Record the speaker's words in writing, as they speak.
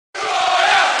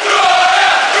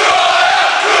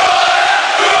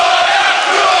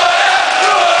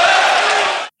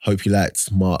Hope you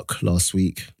liked Mark last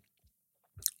week.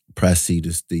 Pricey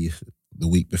the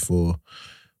week before.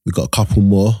 We got a couple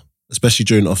more, especially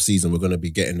during off season. We're going to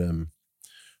be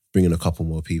bringing a couple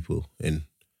more people in,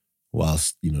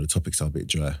 whilst the topics are a bit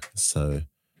dry. So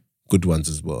good ones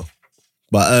as well.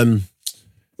 But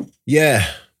yeah,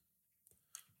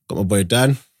 got my boy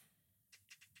Dan.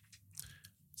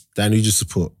 Dan, who do you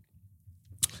support?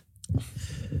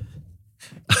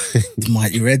 The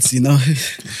Mighty Reds,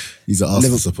 He's an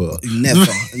Arsenal supporter. Never.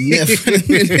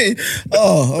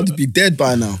 Oh, I'd be dead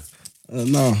by now.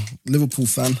 No, Liverpool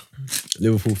fan.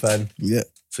 Liverpool fan? Yeah.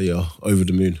 So you're over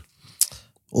the moon?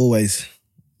 Always.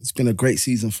 It's been a great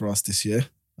season for us this year.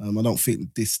 I don't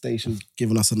think this station's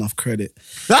given us enough credit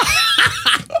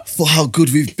for how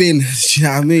good we've been. Do you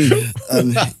know what I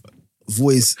mean?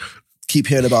 Voice keep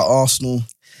hearing about Arsenal.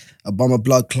 A bummer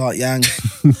blood clot Yang,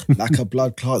 like a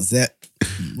blood clot Zet.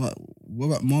 What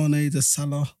about Mane, the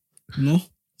Salah?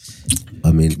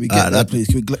 I mean, can we get that, please?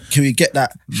 Can we get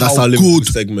that? That's our Liverpool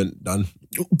segment done.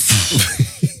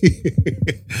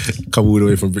 Come all the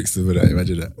way from Brixton for that.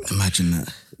 Imagine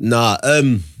that. Nah,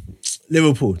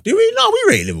 Liverpool. Do we? No, we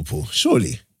rate Liverpool.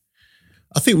 Surely.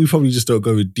 I think we probably just don't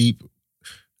go deep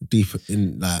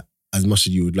in that as much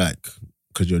as you would like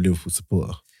because you're a Liverpool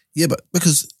supporter. Yeah, but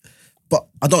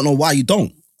I don't know why you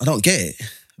don't. I don't get it.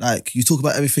 Like, you talk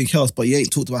about everything else, but you ain't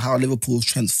talked about how Liverpool's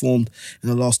transformed in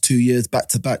the last 2 years,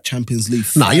 back-to-back Champions League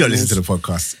finals. Nah, you don't listen to the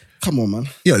podcast. Come on, man.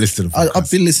 You don't listen to the podcast.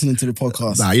 I've been listening to the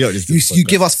podcast. Nah, you don't listen to the podcast. You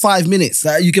give us 5 minutes.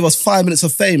 Like, you give us 5 minutes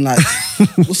of fame. Like,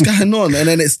 what's going on? And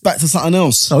then it's back to something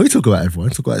else. No, we talk about everyone.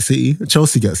 We talk about City.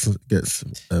 Chelsea gets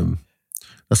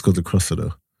that's called the crosser,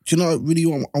 though. Do you know what really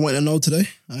I want to know today?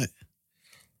 Like,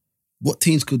 what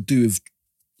teams could do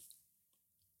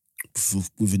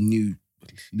with a new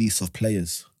lease of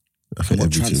players? I think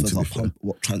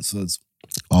what transfers?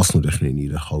 Arsenal definitely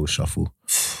need a whole shuffle.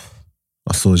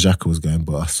 I saw Xhaka was going,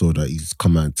 but I saw that he's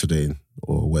come out today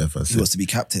or whatever. He wants to be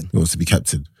captain.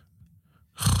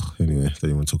 Anyway, don't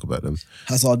even want to talk about them.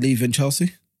 Hazard leaving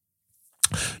Chelsea?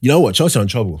 You know what? Chelsea are in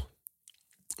trouble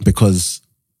because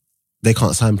they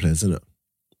can't sign players, isn't it?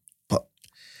 But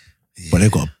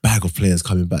they've got a bag of players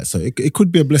coming back. So it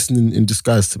could be a blessing in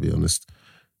disguise, to be honest.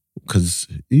 Because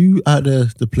who out there,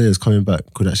 the players coming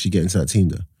back, could actually get into that team,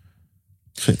 though?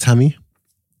 Think Tammy?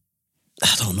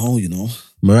 I don't know,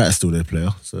 Morata's still their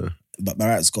player, so... But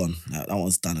Morata's gone. That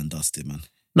one's done and dusted, man.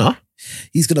 No?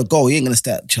 He's going to go. He ain't going to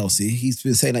stay at Chelsea. He's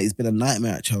been saying that he's been a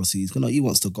nightmare at Chelsea. He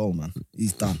wants to go, man.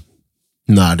 He's done.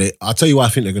 Nah, I'll tell you why I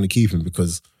think they're going to keep him,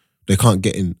 because they can't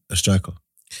get in a striker.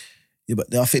 Yeah,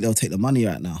 but I think they'll take the money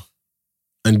right now.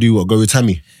 And do what? Go with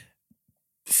Tammy?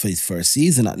 For a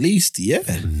season at least, yeah.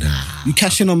 Nah. You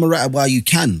cash in on Morata while you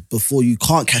can before you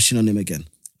can't cash in on him again.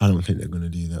 I don't think they're going to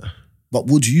do that. But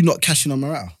would you not cash in on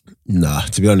Morata? Nah,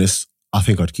 to be honest, I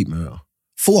think I'd keep Morata.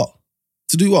 For what?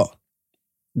 To do what?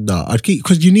 Nah, I'd keep...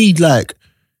 Because you need,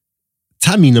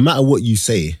 Tammy, no matter what you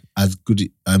say, as good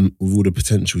with all the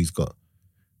potential he's got,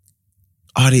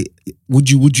 would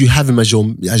you have him as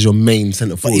your main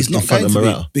centre forward? But he's not going to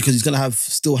be, because he's going to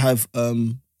still have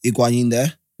Higuain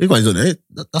there. Higuain's not there.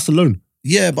 That's a loan.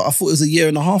 Yeah, but I thought it was a 1.5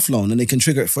 year loan and they can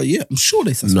trigger it for a year. I'm sure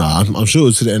they said I'm sure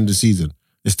it's to the end of the season.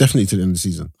 It's definitely to the end of the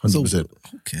season. 100%. So,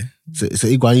 okay. So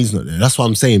Higuain's not there. That's what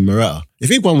I'm saying, Morata. If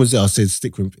Higuain was there, I'd say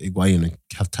stick with Higuain and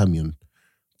have Tammy on.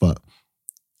 But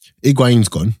Higuain's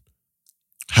gone.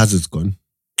 Hazard's gone.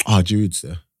 Giroud's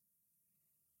there.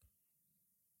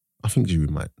 I think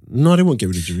Giroud might. No, they won't get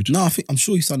rid of Giroud. No, I'm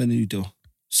sure he signed a new deal.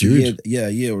 Giroud?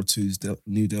 A year or two's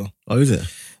new deal. Oh, is it?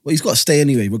 Well, he's got to stay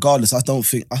anyway, regardless. I don't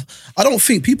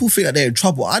think people think that they're in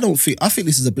trouble. I think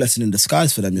this is a blessing in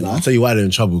disguise for them, I'll tell you why they're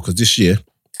in trouble, because this year,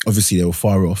 obviously they were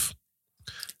far off.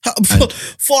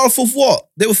 Far off of what?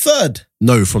 They were third.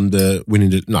 No, from the winning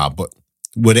but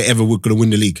were they ever going to win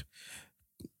the league?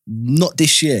 Not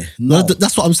this year. No.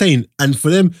 That's what I'm saying. And for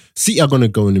them, City are going to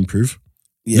go and improve.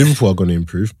 Yeah. Liverpool are going to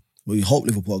improve. Well, we hope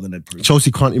Liverpool are going to improve.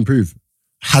 Chelsea can't improve.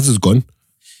 Hazard's gone.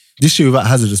 This year without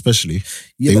Hazard especially,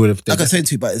 they would have... Like I said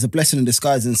to you, but it's a blessing in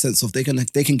disguise in the sense of they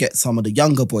can get some of the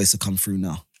younger boys to come through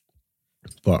now.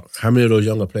 But how many of those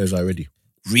younger players are ready?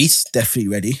 Reece, definitely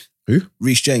ready. Who?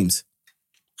 Reece James.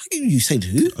 How can you say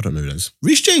who? I don't know who that is.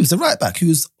 Reece James, the right back, who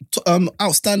was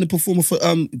outstanding performer for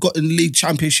got in the league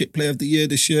championship player of the year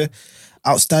this year.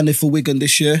 Outstanding for Wigan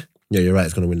this year. Yeah, you're right.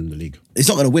 It's going to win in the league. It's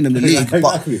not going to win in the league,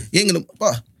 but you ain't going to...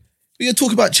 But you're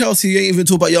talking about Chelsea, you ain't even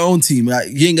talking about your own team. Like,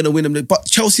 you ain't going to win them. But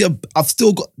Chelsea, they're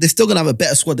still going to have a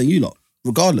better squad than you lot,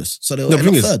 regardless. So they'll end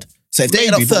up third. So if they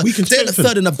end up third, if they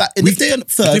end up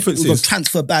third with a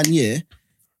transfer ban year,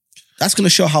 that's going to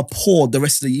show how poor the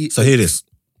rest of the year. So hear this.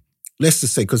 let's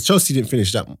just say, because Chelsea didn't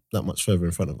finish that much further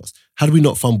in front of us. Had we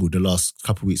not fumbled the last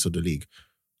couple of weeks of the league,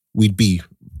 we'd be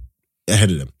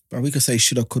ahead of them. But we could say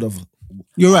shoulda, could have.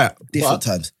 You're right. Different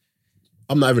times.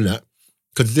 I'm not having that.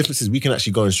 Because the difference is we can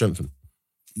actually go and strengthen.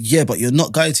 Yeah, but you're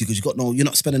not going to because you're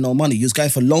not spending no money. You're going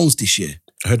for loans this year.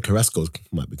 I heard Carrasco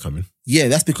might be coming. Yeah,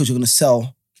 that's because you're going to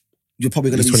sell. You're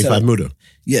probably going to be 25 selling. mil though.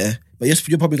 Yeah, but yes,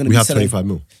 you're probably going to We be have selling. 25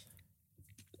 mil.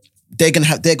 They got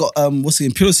what's the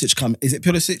name? Pulisic coming. Is it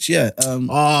Pulisic? Yeah.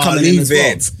 Coming in leave as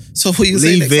well. it. So what are you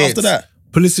saying Leave next it. after that?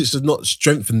 Pulisic does not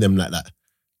strengthen them like that.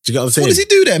 Do you get what I'm saying? What does he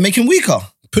do there? Make him weaker?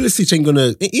 Pulisic ain't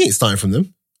gonna. He ain't starting from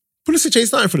them. Pulisic ain't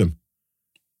starting for them.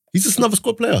 He's just another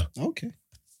squad player. Okay.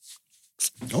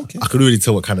 I can really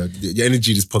tell what kind of your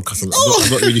energy this podcast.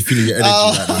 I'm not really feeling your energy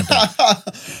like that.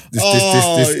 This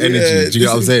energy. Yeah. Do you get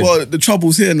what I'm saying? Well, the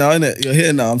trouble's here now, isn't it? You're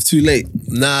here now. It's too late.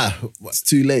 Nah, It's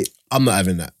too late. I'm not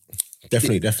having that.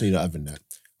 Definitely not having that.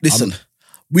 Listen,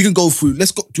 we can go through.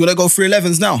 Let's go. Do you want to go through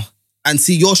 11s now and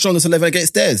see your strongest 11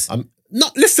 against theirs?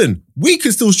 Listen, we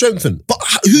can still strengthen. But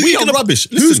who We you are gonna, rubbish.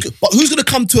 Who's Listen. going to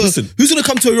come to? Listen. Who's going to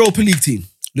come to a Europa League team?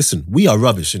 Listen, we are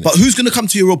rubbish, innit? But who's going to come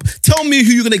to Europa? Tell me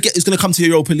who you're going to get is going to come to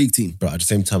your Europa League team. But at the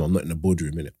same time, I'm not in the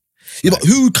boardroom, innit? Yeah, but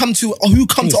who come to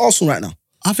Arsenal right now?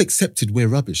 I've accepted we're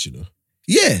rubbish, you know.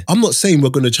 Yeah. I'm not saying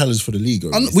we're going to challenge for the league.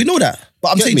 Or anything. We know that.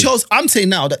 But I'm Get saying me? Chelsea. I'm saying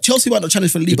now that Chelsea might not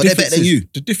challenge for the league, The but they're better than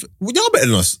difference you. Well, you're better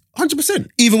than us, 100%.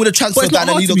 Even with a transfer But it's not ban and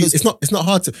hard you to don't be. go. It's not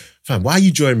hard to. Fam, why are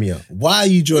you joining me out? Why are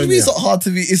you joining me It's out? not hard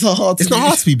to be. It's not hard to It's be. not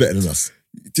hard to be better than us.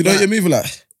 Do you know what you're moving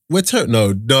like? We're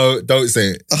no, don't say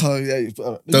it. Oh yeah.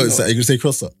 Don't say it. You're gonna say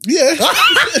crosser. Yeah.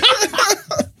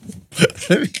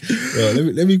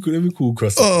 let me call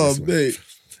crosser. Oh This one. mate.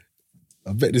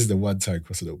 I bet this is the one time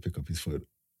crosser that will pick up his phone.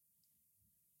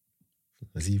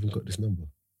 Has he even got this number?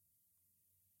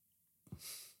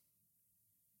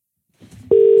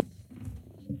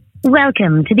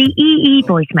 Welcome to the EE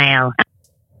voicemail.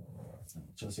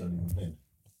 Chelsea aren't even playing.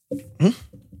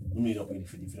 You don't really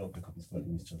think if you don't pick up his phone, it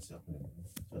means Chelsea are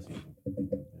playing.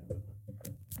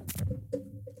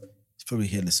 He's probably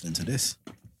here listening to this.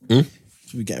 Hmm?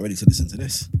 Should we get ready to listen to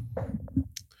this?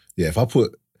 Yeah, if I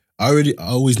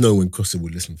always know when Crosser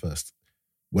would listen first.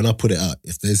 When I put it out,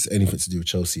 if there's anything to do with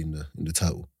Chelsea in the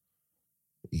title,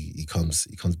 he comes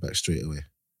back straight away.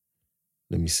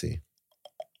 Let me see.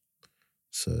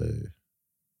 So,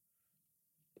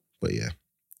 but yeah.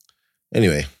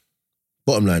 Anyway,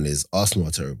 bottom line is Arsenal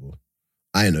are terrible.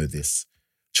 I know this.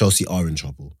 Chelsea are in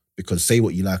trouble because say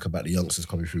what you like about the youngsters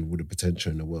coming through with the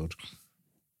potential in the world.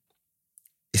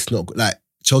 It's not good. Like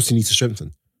Chelsea needs to strengthen.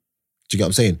 Do you get what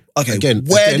I'm saying?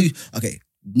 Okay,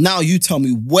 now you tell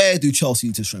me, where do Chelsea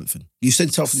need to strengthen? You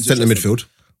said Chelsea need to Centre strengthen. midfield.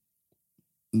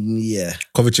 Yeah.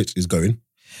 Kovacic is going.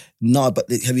 No, but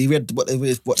have you read what they've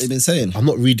been saying? I'm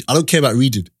not reading. I don't care about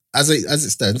reading. As it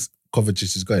stands,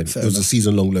 Kovacic is going. Fair it was enough. a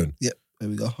season-long loan. Yep, there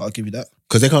we go. I'll give you that.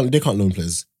 Because they can't loan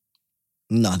players.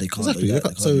 No, they can't Exactly, do they that.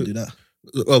 can't- They can't so- do that.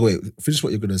 Oh wait, finish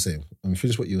what you're gonna say.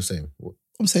 Finish what you were saying.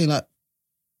 I'm saying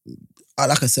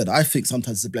like I said, I think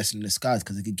sometimes it's a blessing in disguise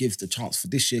because it could give the chance for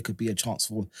this year. Could be a chance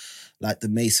for like the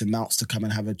Mason Mounts to come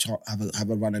and have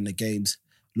a run in the games.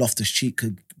 Loftus-Cheek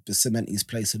could cement his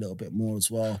place a little bit more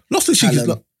as well. Loftus-Cheek is Callum.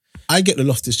 not. I get the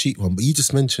Loftus-Cheek one, but you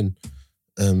just mentioned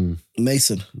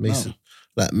Mason. Mason.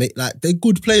 No. Like they're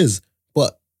good players,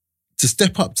 but to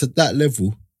step up to that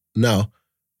level now,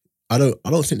 I don't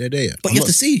think they're there yet. But you have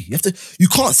to see. You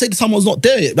can't say that someone's not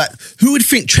there yet. Like, who would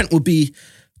think Trent would be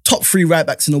top 3 right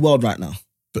backs in the world right now?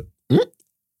 But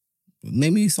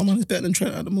maybe someone is better than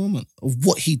Trent at the moment of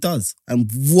what he does and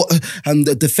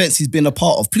the defense he's been a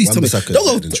part of. Please tell me. Wan-Bissaka is Don't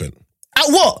better go than Trent. at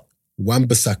what?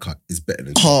 Wan-Bissaka is better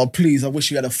than Trent. Oh, please! I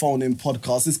wish you had a phone-in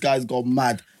podcast. This guy's gone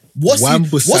mad. What's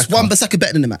Wan-Bissaka. Wan-Bissaka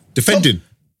better than him at? Defending.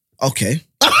 Okay.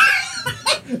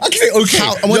 I can say okay.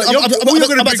 All you're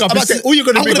going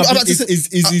to bring up is his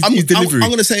delivery. I'm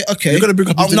going to say okay. You're going to bring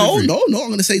up his delivery. No. I'm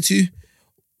going to say to you,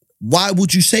 why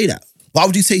would you say that? Why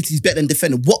would you say he's better than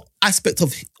defending? What aspect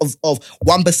of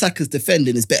Wan-Bissaka's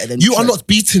defending is better than You are Trent? not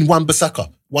beating Wan-Bissaka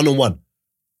one-on-one.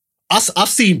 I've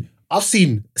seen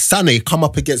Sané come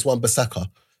up against Wan-Bissaka,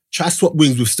 try swap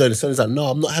wings with Sterling. Sterling's like, no,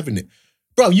 I'm not having it.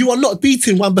 Bro, you are not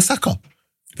beating Wan-Bissaka.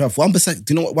 Bruv, Wan-Bissaka,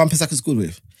 do you know what Wan-Bissaka's good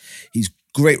with? He's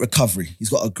great recovery. He's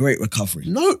got a great recovery.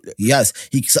 No, He has.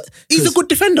 he's a good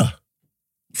defender.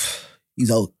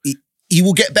 He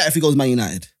will get better if he goes Man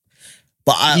United.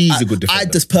 But He's a good defender. I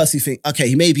just personally think, okay,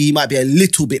 he might be a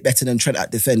little bit better than Trent at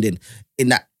defending in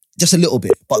that, just a little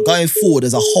bit. But going forward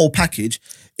as a whole package,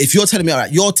 if you're telling me, all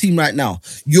right, your team right now,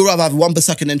 you'd rather have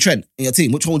Wan-Bissaka than Trent in your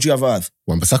team, which one would you rather have?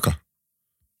 Wan-Bissaka.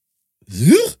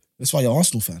 That's why you're an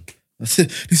Arsenal fan.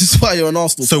 This is why you're an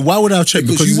Arsenal. So why would I have Trent?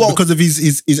 Because of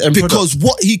his end product? Because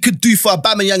what he could do for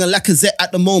Aubameyang and Lacazette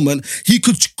at the moment, he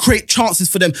could create chances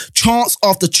for them, chance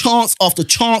after chance after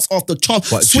chance after chance,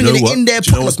 But swinging it in there,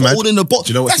 putting the ball in the box.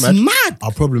 Do you know what's That's mad.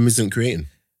 Our problem isn't creating.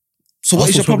 So what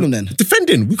is your problem then?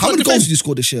 Defending. We How can't many defend. goals did you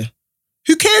score this year?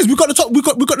 Who cares? We got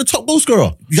the top goal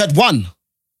scorer. You had one.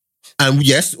 And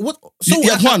yes, what? So You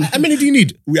had one. How many do you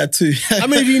need? We had two. How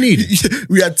many do you need?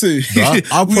 We had two.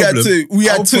 Our We had problem- two. We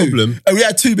our had two. problem- And we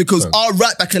had two because our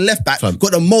right back and left back Fam.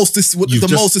 got the most You've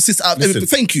just- most assists out of listen. everything.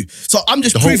 Thank you. So I'm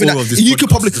just The whole proving aura of that this you could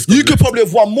podcast is probably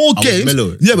have won more was games.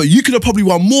 mellow. Yeah, but you could have probably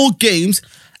won more games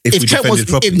If we Trent was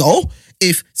defended properly.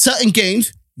 if certain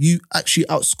games you actually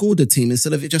outscored the team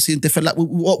instead of it just in defense like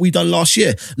what we done last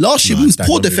year. Last year Nah, we was Dad,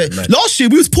 poor you're moving defense. mad. Last year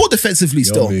we was poor defensively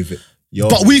still.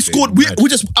 But we scored. We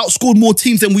just outscored more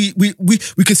teams than we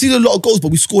conceded a lot of goals, but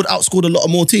we outscored a lot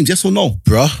of more teams. Yes or no?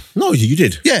 Bruh. No, you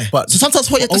did. Yeah. But so sometimes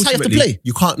that's how you have to play.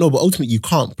 You can't. No, but ultimately you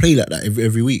can't play like that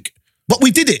every week. But we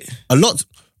did it. A lot.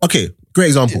 Okay, great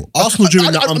example. Arsenal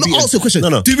during that I'm unbeaten. not asking a question.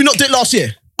 No. Did we not do it last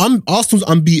year? Arsenal's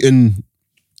unbeaten.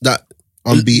 That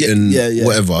unbeaten Yeah.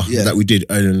 whatever Yeah. that we did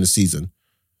earlier in the season.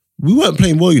 We weren't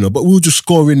playing well, but we were just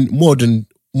scoring more than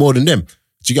them. Do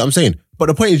you get what I'm saying? But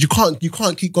the point is, you can't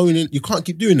keep going in. You can't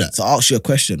keep doing that. So I'll ask you a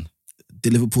question.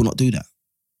 Did Liverpool not do that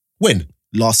When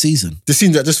last season? the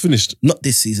season that just finished. Not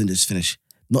this season, just finished.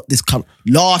 Not this current.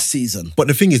 Last season. But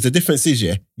the thing is, the difference is,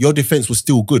 your defense was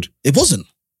still good. It wasn't.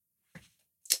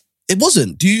 It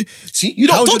wasn't. Do you see? You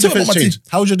How don't was your talk about defense my team. changed?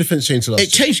 How was your defense changed last It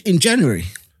changed in January.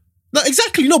 No,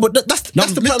 exactly. No, but that's the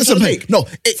point I'm listen, trying to mate. make. No,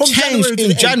 it From changed January to in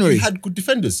the end, January. you had good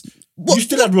defenders. What- You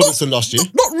still had Robertson last year.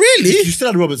 Not really. You still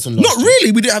had Robertson last Not year.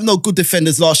 really. We didn't have no good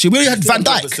defenders last year. We only had Van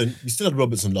Dijk. You still had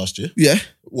Robertson last year. Yeah.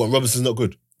 What? Robertson's not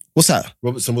good. What's that?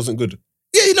 Robertson wasn't good.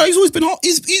 Yeah, he's always been hot.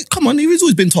 Come on, he's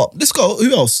always been top. Let's go.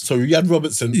 Who else? So you had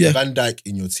Robertson, Yeah. Van Dijk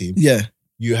in your team. Yeah.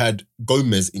 You had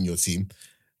Gomez in your team.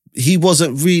 He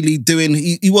wasn't really doing.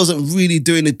 He wasn't really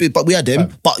doing it big, but we had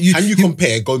him. But Can you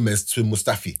compare Gomez to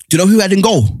Mustafi? do you know who had in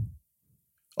goal?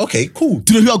 Okay, cool.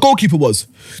 Do you know who our goalkeeper was?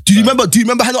 Do you remember? Do you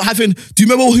remember not having? Do you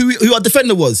remember who our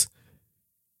defender was?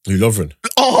 Lovren.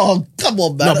 Oh, come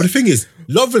on, man. No, but the thing is,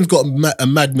 Lovren's got a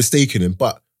mad mistake in him,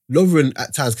 but Lovren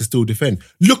at times can still defend.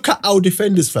 Look at our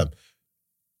defenders, fam.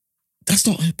 That's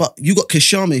not. But you got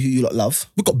Kishami, who you lot love.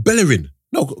 We've got Bellerin.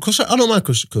 No, I don't mind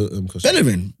Koscielny.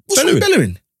 Bellerin. What's wrong with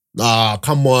Bellerin? Ah,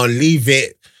 come on, leave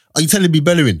it. Are you telling me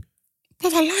Bellerin?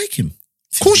 But I like him.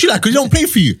 Of course you like, because he don't play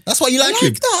for you. That's why you like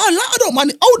him. No, I don't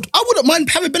mind. I wouldn't mind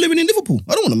having Bellerin in Liverpool.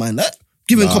 I don't want to mind that.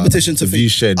 Giving competition to the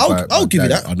views shared I'll give you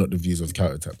that. are not the views of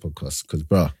Counter Attack Podcast, because,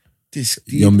 bruh.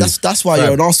 That's why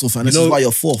you're an Arsenal fan. This is why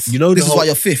you're fourth. This is why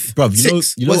you're fifth. Bruv,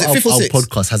 Sixth. you know Was it fifth or our sixth?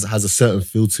 podcast has a certain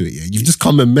feel to it, yeah? You've just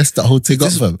come and messed that whole thing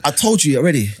up, fam. I told you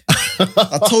already.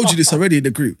 I told you this already in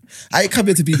the group. I ain't come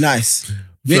here to be nice.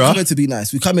 We ain't Bruh. come here to be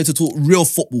nice. We come here to talk real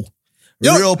football.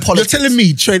 Real You're politics. telling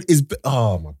me Trent is...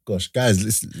 Oh, my gosh. Guys,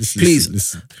 listen. Please.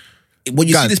 Listen. When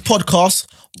you Guys. see this podcast,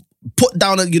 put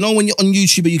down when you're on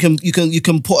YouTube, you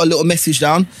can put a little message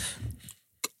down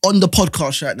on the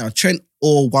podcast right now. Trent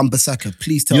or Wan-Bissaka,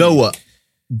 please tell me. You know what?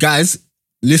 Guys,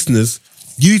 listeners,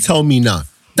 you tell me now.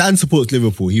 Dan supports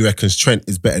Liverpool. He reckons Trent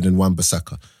is better than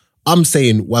Wan-Bissaka. I'm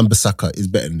saying Wan-Bissaka is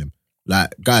better than him.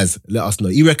 Like, guys, let us know.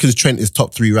 He reckons Trent is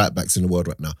top 3 right backs in the world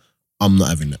right now. I'm not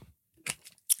having that.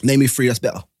 Name me 3 that's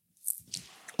better.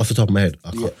 Off the top of my head.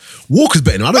 I can't. Walker's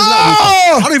better than him.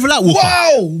 I don't even like Walker.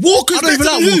 Wow, Walker's I don't even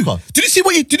better like than who? Walker. Did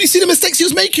you see the mistakes he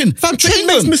was making? Fam, Trent Name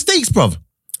makes them. mistakes, bruv.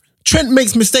 Trent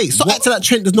makes mistakes. Stop acting like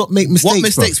Trent does not make mistakes. What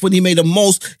mistakes when he made the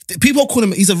most? People call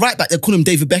him. He's a right back. They call him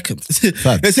David Beckham.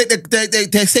 they say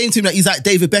they're saying to him that he's like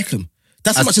David Beckham.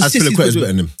 That's how much assists he's Azpilicueta's doing.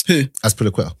 better than him. Who?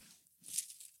 Azpilicueta.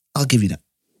 I'll give you that.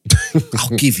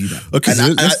 I'll give you that. Okay,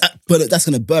 And so but that's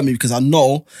gonna burn me because I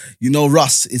know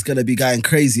Russ is gonna be going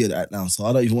crazy at that now. So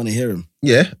I don't even want to hear him.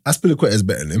 Yeah, Azpilicueta is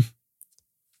better than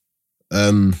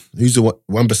him. Who's the one?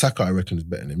 Wan-Bissaka, I reckon, is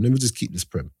better than him. Let me just keep this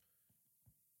prem.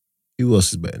 Who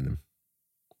else is better than him?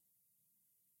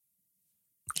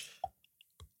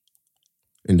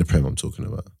 In the prem, I'm talking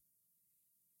about.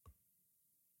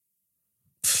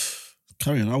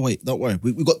 Carry on. I'll wait. Don't worry.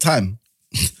 We got time.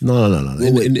 No.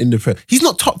 In the prem, he's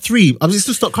not top 3. I mean, it's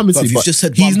just not coming to But me. you But just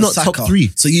said he's not Wan-Bissaka. top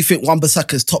 3. So you think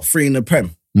Wan-Bissaka is top 3 in the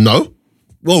Prem? No.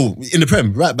 Well, in the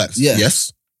prem, right backs. Yeah.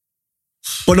 Yes.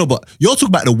 But you're talking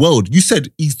about the world. You said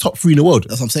he's top 3 in the world.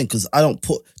 That's what I'm saying because I don't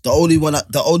put the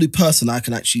only person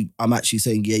I'm actually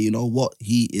saying you know what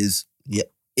he is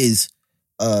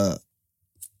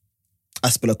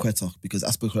Azpilicueta because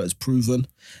Azpilicueta is proven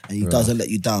and he doesn't let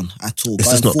you down at all. It's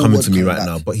Going just not forward, coming to me coming right back.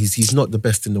 now. But he's not the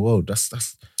best in the world. That's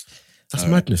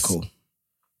madness. Cool.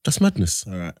 That's madness.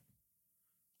 All right.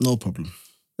 No problem.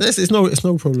 It's no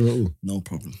problem at all. No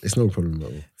problem. It's no problem at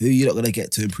all. Who are you not going to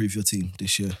get to improve your team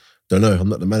this year? Don't know. I'm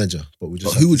not the manager, but we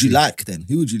just. But who would you like then?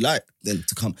 Who would you like then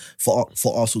to come for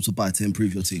Arsenal to buy to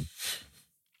improve your team?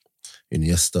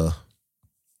 Iniesta.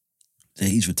 Yeah,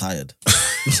 he's retired.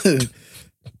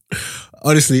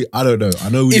 Honestly, I don't know. I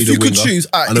know we If need you a winger. could choose,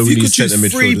 I know if we you need could choose centre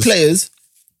three midfielders.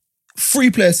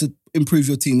 players to improve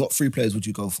your team, what 3 players would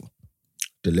you go for?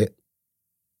 De Ligt.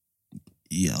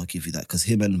 Yeah, I'll give you that because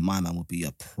him and my man would be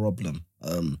a problem.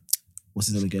 What's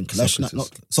his name again? Kalashnikov? Not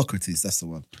Socrates. That's the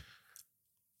one.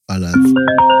 I'll have.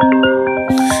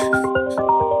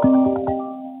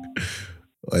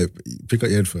 Wait, pick up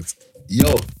your headphones.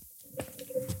 Yo.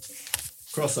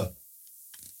 Crosser.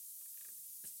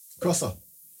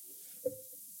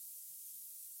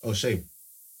 Oh, shame.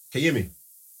 Can you hear me?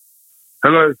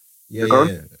 Hello. Yeah, Go on.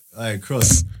 yeah. All right,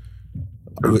 Cross.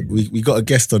 We got a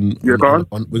guest on. Yeah, go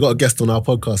on. We got a guest on our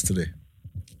podcast today.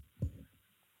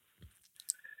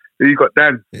 Who you got,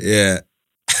 Dan? Yeah.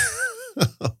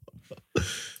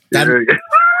 Dan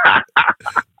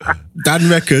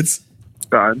reckons.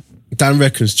 Dan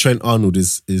reckons Trent Arnold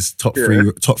is top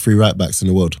three right backs in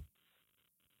the world.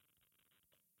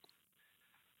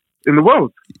 In the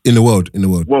world? In the world.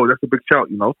 Whoa, that's a big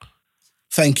shout, you know.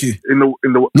 Thank you. In the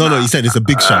No, he said it's a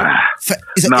big shout.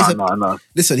 No.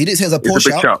 Listen, he didn't say it's a poor It's a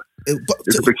big shout.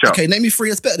 It's a big shout. Okay, name me 3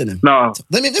 that's better than him. No.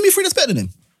 Let me 3 that's better than him.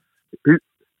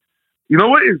 You know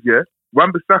what it is, yeah?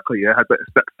 Wan-Bissaka, yeah, had better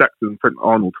stats than Trent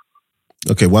Arnold.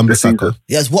 Okay, Wan-Bissaka.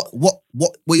 He has what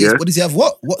does he have?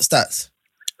 What stats?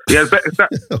 He has better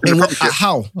stats. In what,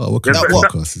 how? Oh, what kind of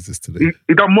podcast is this today?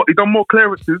 He done more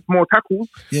clearances, more tackles.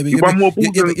 Yeah, he won more balls.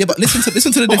 But listen to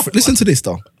the difference. Listen to this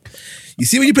though. You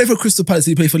see, when you play for Crystal Palace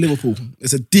and you play for Liverpool,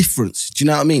 there's a difference. Do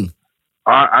you know what I mean?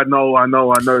 I know.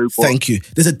 But Thank you.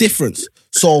 There's a difference.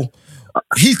 So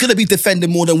he's gonna be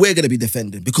defending more than we're gonna be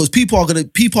defending because people are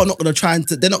not gonna try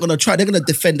they're gonna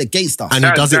defend against us. And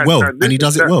he does it well. And he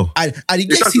does it well. And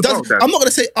yes, he does.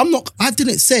 I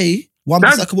didn't say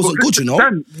Wan-Bissaka wasn't good, you know.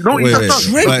 Dan, you know what you just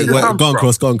done? Wait, go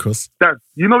on, Cross. Dan,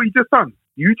 you know what you just done?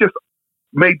 You just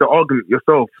made the argument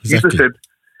yourself. Exactly. You just said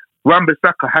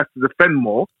Wan-Bissaka has to defend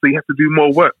more, so he has to do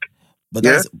more work. But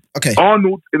that's okay.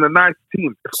 Arnold's in a nice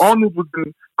team. If Arnold was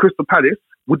in Crystal Palace,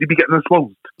 would he be getting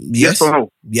exposed? Yes or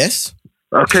no? Yes.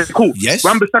 Okay, cool. Yes.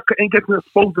 Wan-Bissaka ain't getting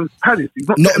exposed in Palace. He's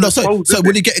not exposed. Sorry,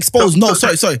 would he get exposed? No,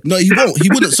 sorry. No, he won't. He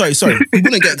wouldn't. Sorry. He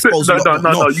wouldn't get exposed. No.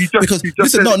 You just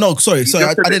listen. Sorry.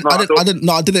 I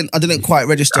didn't quite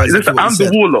register. Listen, I'm the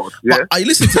warlord. Yeah. But I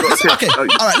listen to this. Okay. All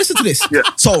right. Listen to this. Yeah.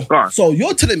 So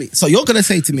you're telling me. So you're gonna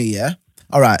say to me, yeah.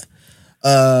 All right.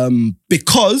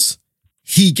 Because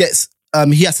he gets.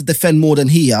 He has to defend more than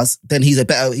he has. Then he's a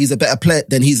better player.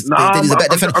 Then he's a better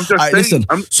defender. I'm just all right, saying,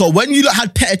 listen. So when you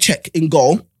had Petr Cech in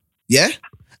goal, yeah,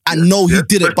 and no, he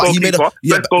didn't, but he made a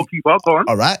best goalkeeper. Go on.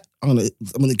 All right, let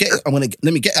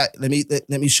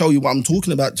me show you what I'm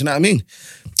talking about. Do you know what I mean?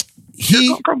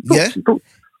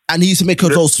 And he used to make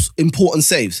those important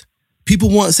saves. People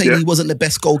weren't saying he wasn't the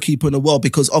best goalkeeper in the world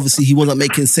because obviously he wasn't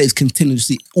making saves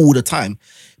continuously all the time.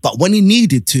 But when he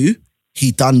needed to,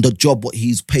 he done the job what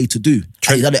he's paid to do.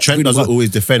 Trent doesn't always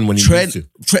defend when he needs to.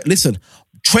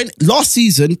 Trent, last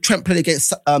season, Trent played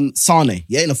against Sane,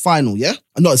 yeah, in the final, yeah?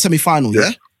 No, semi-final,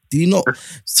 yeah? Did you not?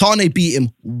 Sane beat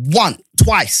him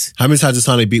twice. How many times did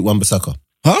Sane beat Wan-Bissaka?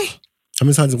 Huh? How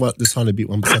many times did Sane beat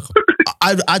Wan-Bissaka?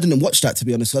 I didn't watch that, to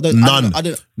be honest.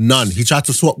 None. He tried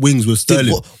to swap wings with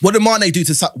Sterling. What did Mane do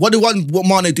to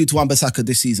Mane do to Wan-Bissaka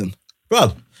this season?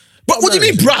 Bruv. But what do you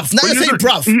mean, bruv? Now you're saying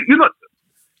bruv. You're not...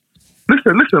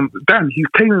 Listen, Dan, he's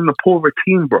playing in a poorer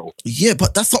team, bro. Yeah,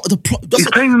 but that's not the problem.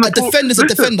 A defender's a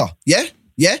defender. Yeah?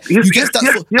 Yeah?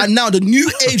 And now the new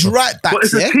age right back. But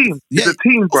it's a team. It's a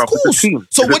team, bro. Of course.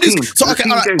 It's a team.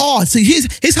 So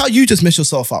here's how you just mess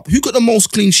yourself up. Who got the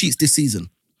most clean sheets this season?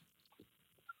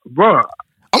 Bro,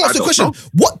 I'm asking a question. know.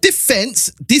 What defense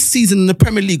this season in the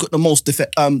Premier League got the most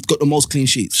clean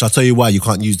sheets? Shall I tell you why you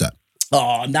can't use that?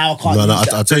 Oh, now I can't.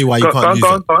 I'll tell you why you can't use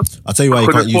that. I'll tell you why you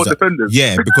can't use that. Defenders.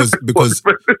 Yeah, because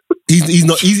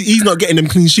he's not getting them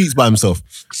clean sheets by himself.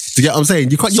 Do you get what I'm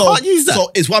saying? You can't use that. So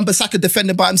is Wan-Bissaka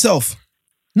defending by himself?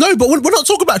 No, but we're not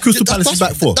talking about Crystal Palace's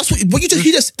back four. That's what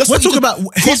you just. We're talking about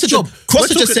his job.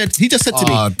 Crosser just said. He just said to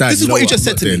me. Dan, this is what you just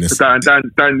said to me. Dan,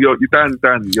 you're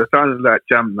sounding like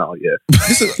Jam now. Yeah.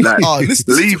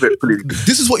 Leave it, please.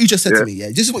 This is what you just said to me. Yeah.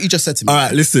 This is what you just said to me. All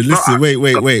right, listen.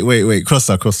 Wait.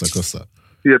 Crosser.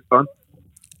 Yeah, son.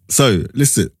 So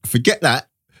listen. Forget that.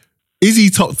 Is he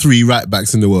top 3 right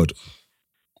backs in the world?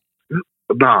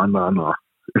 No.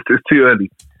 It's too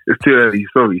early. It's too early.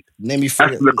 Sorry. Name me three.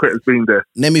 Aspilicueta's been there.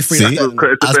 Name me three.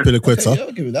 Aspilicueta, Okay,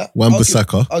 I'll give you that.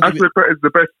 Wan-Bissaka. Aspilicueta is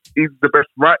the best. He's the best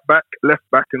right back, left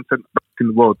back, and centre back in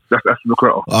the world. That's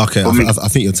Aspilicueta. Okay, I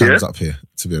think your time's up here.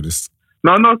 To be honest.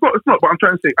 No, it's not. But I'm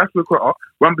trying to say Aspilicueta,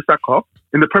 Wan-Bissaka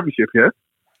in the Premiership. Yeah.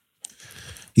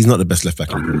 He's not the best left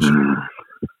back in the Premiership.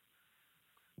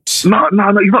 No.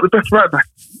 He's not the best right back.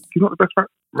 He's not the best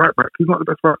right back. He's not the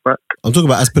best right back. I'm talking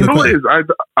about Aspilicueta. You know what it is?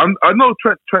 I know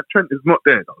Trent is not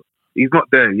there though. He's not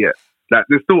there yet. Like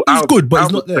there's still. He's good, but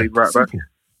he's not there. Right back.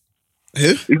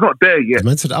 Who? He's not there yet. The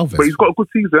man said Alves. But he's got a good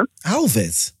season.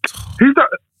 Alves. He's that.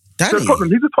 Danny. He's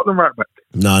a Tottenham right back.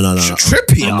 No.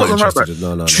 Trippier. I'm not interested in-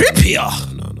 No. Trippier.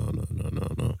 No.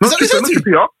 Not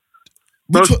Trippier.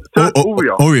 No,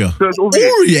 Aurier.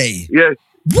 Aurier. Yeah.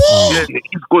 What? Yeah,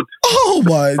 he's good. Oh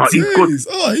my he's days. good.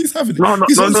 Oh, he's having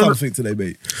He's on something today,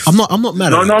 mate. I'm not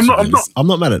mad at that. I'm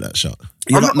not mad at that shot.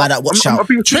 You're not mad at what shout?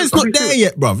 Trent's not there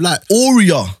yet, bruv. Like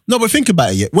Aurier. No, but think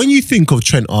about it. Yeah, when you think of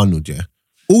Trent Arnold, yeah,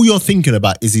 all you're thinking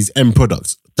about is his end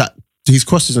products. That his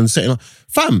crosses and setting up.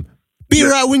 Fam, be a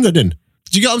right winger then.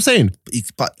 Do you get what I'm saying?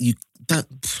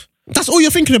 That's all you're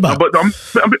thinking about. No, but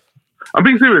I'm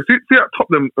being serious. See that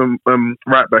Tottenham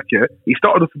right back, yeah? He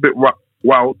started off a bit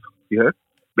wild, yeah?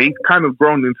 But he's kind of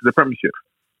grown into the Premiership.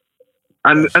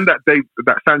 And that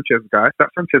Sanchez guy,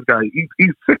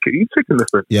 he's sick in the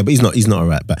front. Yeah, but he's not a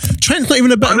right back. Trent's not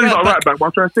even a better right right back, what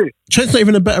I'm trying to say. Trent's not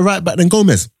even a better right back than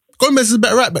Gomez. Gomez is a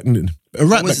better right back than him.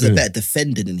 Gomez is a better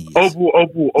defender than he is.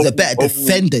 Overall. He's a better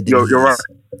defender than he is. You're right.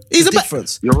 He's a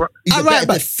difference. You're right. He's a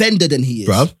better defender than he is.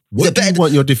 Bro, what do you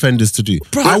want your defenders to do?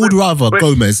 I would rather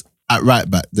Gomez at right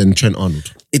back than Trent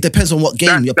Arnold. It depends on what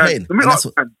game you're playing.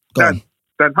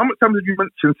 Dan, how much times did you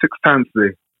mention 6 times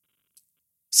today?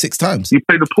 6 times? You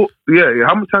played the port. Yeah.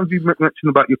 How many times did you mention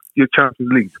about your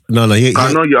Champions League? No.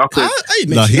 I know you're up there.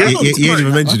 He ain't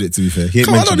even mentioned it, to be fair. He ain't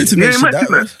mentioned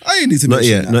it. I ain't need to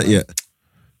mention that. Not yet.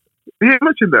 He ain't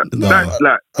mentioned that.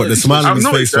 No. But the smile on his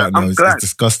face right now is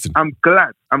disgusting. I'm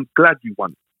glad you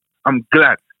won. I'm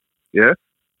glad. Yeah?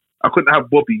 I couldn't have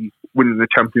Bobby winning the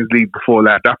Champions League before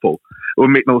Dapo. It would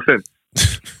make no sense.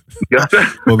 Yeah?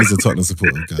 Bobby's a Tottenham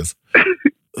supporter, guys.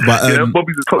 But,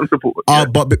 Bobby's a Tottenham supporter. Yeah.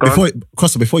 But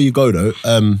before you go though,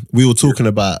 we were talking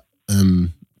about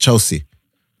Chelsea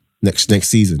next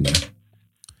season.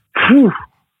 Yeah?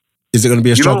 Is it going to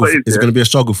be a struggle? Is it going to be a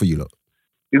struggle for you lot?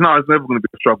 It's never going to be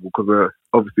a struggle because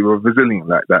obviously we're resilient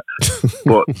like that.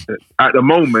 But at the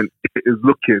moment, it is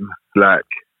looking like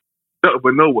I don't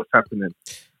even know what's happening.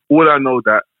 All I know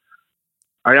that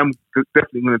I am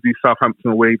definitely going to do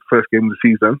Southampton away first game of the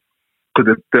season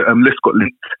because the list got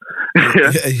leaked.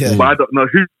 Yeah. But I don't know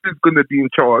who's going to be in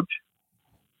charge.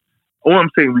 All I'm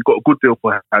saying, we've got a good deal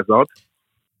for Hazard.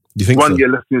 You think 1 year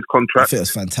left in his contract. I think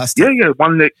it's fantastic. Yeah.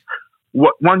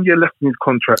 1 year left in his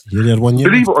contract. You only had 1 year?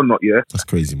 Believe it or not, yeah. That's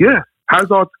crazy, man. Yeah.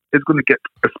 Hazard is going to get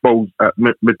exposed at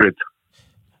Madrid.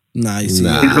 He's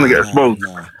going to get exposed.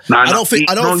 I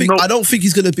don't think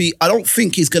he's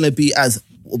going to be as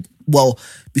well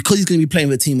because he's going to be playing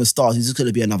with a team of stars. He's just going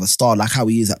to be another star like how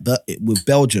he is with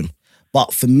Belgium.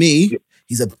 But for me,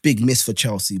 he's a big miss for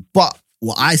Chelsea. But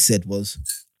what I said was,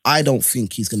 I don't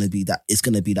think he's going to be that. It's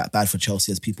going to be that bad for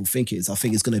Chelsea as people think it is. I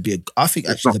think it's going to be. I think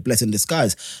actually it's a blessing in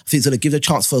disguise. I think it's going to give a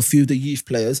chance for a few of the youth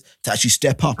players to actually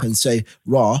step up and say,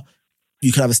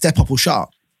 you can have a step up or shut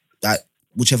up. That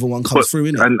whichever one comes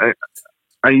through, innit?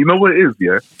 And you know what it is,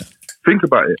 yeah? Think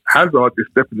about it. Hazard is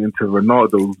stepping into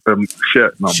Ronaldo's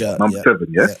shirt number 7,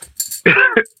 yeah?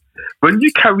 When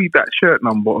you carry that shirt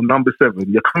number on number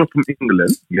 7, you're coming from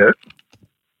England, yeah?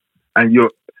 And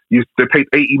they paid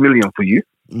 80 million for you.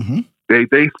 Mm-hmm. They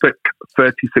expect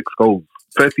 36 goals,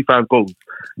 35 goals.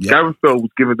 Yep. Gareth Bale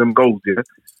was giving them goals, yeah?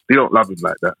 They don't love him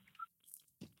like that.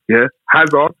 Yeah?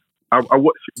 Hazard, I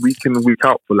watch week in and week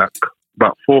out for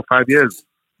about 4 or 5 years.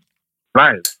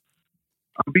 Live.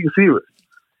 I'm being serious.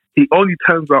 He only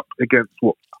turns up against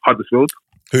Huddersfield.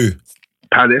 Who?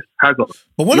 Palace. Hazard.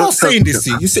 But when I was saying this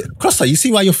to you, Costa, you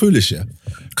see why you're foolish, yeah?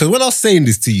 Because when I was saying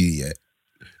this to you,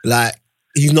 yeah,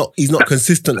 he's not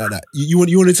consistent like that. You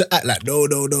wanted to act like no,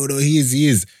 he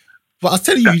is. But I was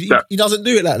telling you, he doesn't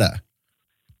do it like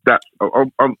that.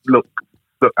 Look,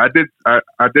 I did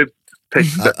take a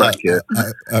step back, yeah.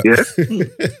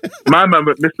 My man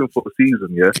went missing for the season,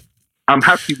 yeah. I'm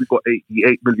happy we got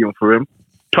 88 million for him,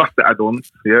 plus the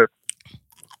add-ons, yeah.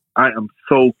 I am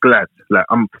so glad.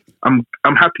 I'm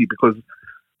happy because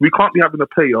we can't be having a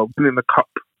player winning the cup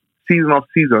season after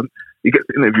season. You get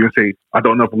to interview and say, I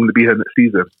don't know if I'm going to be here next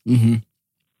season. Mm-hmm.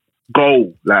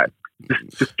 Go,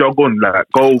 just jog on,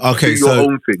 go do your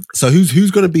own thing. So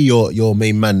who's going to be your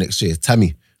main man next year?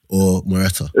 Tammy or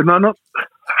Morata? No.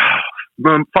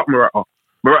 fuck Morata.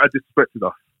 Morata disrespected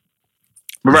us.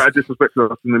 Morata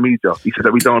disrespected us in the media. He said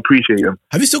that we don't appreciate him.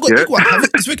 Have you still got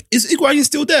Higuain? Is Higuain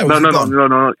still there?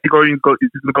 No. He's going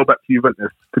to go back to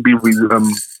Juventus to be with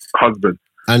his husband.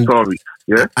 And Sorry.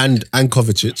 Yeah? And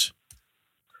Kovacic.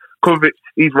 Kovacic,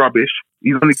 he's rubbish.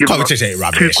 He's only given us Kovacic ain't two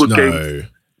rubbish. good No. games.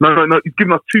 No. He's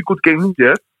given us 2 good games,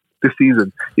 yeah, this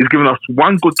season. He's given us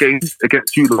 1 good game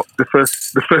against you lot. The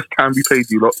first time we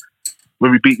played you lot when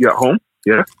we beat you at home,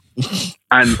 yeah.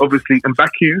 And obviously in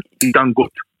Baku, he done good.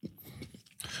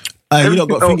 You lot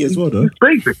got thingy as well, though. It's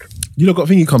basic. You lot got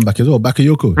thingy come back as well.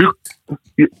 Bakayoko.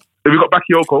 We got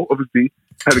Bakayoko, obviously,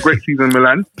 had a great season in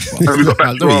Milan. And we got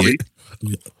Batshuayi.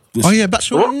 Oh yeah,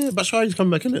 Batshuayi's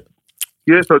coming back, isn't it?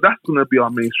 Yeah, so that's going to be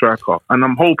our main striker. And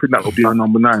I'm hoping that will be our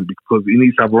number 9 because he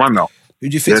needs to have a run out. Who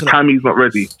do you think? Tammy's not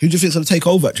ready. Who do you think's going to take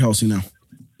over at Chelsea now?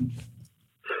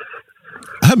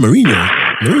 I heard Mourinho.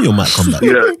 Mourinho might come back.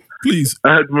 Yeah. Please.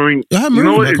 I had Mourinho. I heard You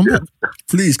know Mourinho what might it come is? back.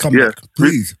 Please come Yeah. back.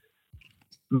 Please.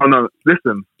 No,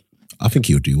 listen. I think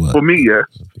he'll do well. For me, yeah.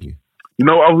 You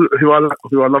know who I love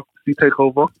to see take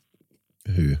over?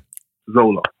 Who?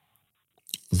 Zola.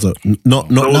 So, not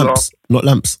Zola. Lamps. Not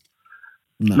Lamps.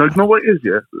 No, you know what it is,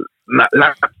 yeah?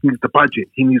 Lamps needs the budget.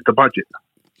 He needs the budget.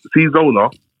 See Zola,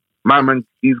 my man,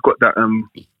 he's got that.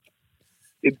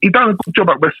 He done a good job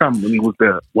at West Ham when he was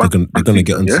there. They're gonna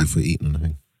get onto yeah? you for eating on the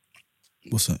thing.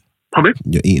 What's that? Probably.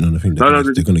 You're eating on the thing. No,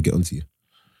 They're gonna get onto you.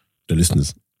 The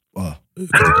listeners. Oh. They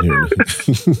can hear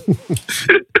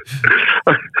it.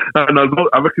 No,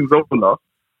 I reckon Zola,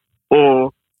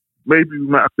 or maybe we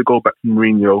might have to go back to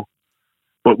Mourinho.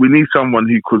 But we need someone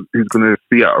who's going to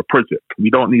see out a project. We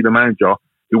don't need a manager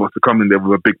who wants to come in there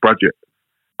with a big budget.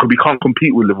 Because we can't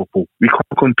compete with Liverpool. We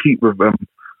can't compete with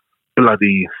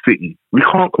bloody City. We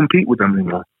can't compete with them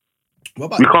anymore.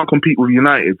 We can't compete with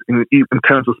United in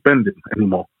terms of spending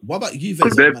anymore. What about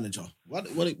Juve's manager? What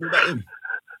about him?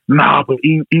 Nah, but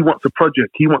he wants a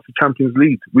project. He wants a Champions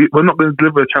League. We're not going to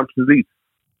deliver a Champions League.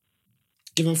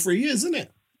 Give him 3 years, isn't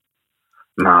it?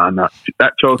 Nah.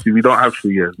 At Chelsea, we don't have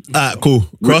 3 years. Cool.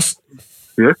 Cross.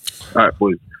 Yeah? All right,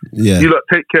 boys. Yeah. You lot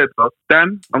take care, though.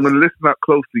 Dan, I'm going to listen out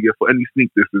closely for any sneak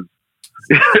disses.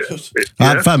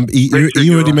 Fam, he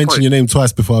already mentioned your name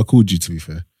twice before I called you, to be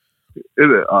fair. Is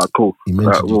it? Cool. He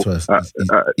mentioned you twice.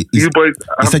 You boys...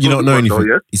 He said you don't know anything. Though,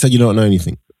 yeah? He said you don't know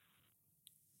anything.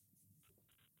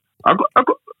 I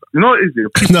got. You know what it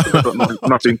is? No. I don't know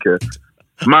nothing here.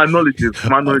 My knowledge is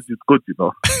good, you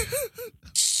know.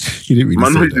 He didn't really My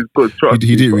say knowledge that. is good. Trust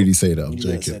He didn't me, really say that. I'm He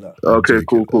didn't joking. say that. Okay, I'm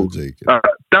cool. joking.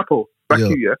 Dapo, back Yeah.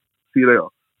 to you, yeah? See you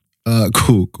later.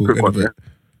 Cool. Quick In a one, bit.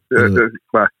 yeah?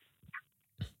 Bye.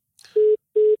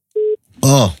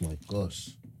 Oh my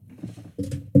gosh.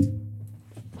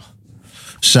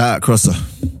 Shout out Crosser.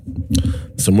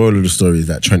 So moral of the story is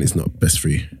that Trent is not best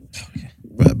free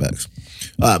right backs.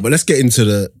 All right, but let's get into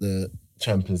the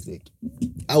Champions League.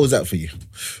 How was that for you?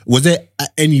 Was there at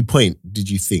any point did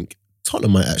you think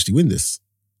Tottenham might actually win this?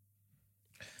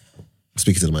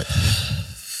 Speaking to the mic.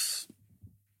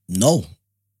 No.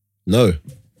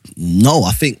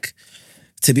 I think,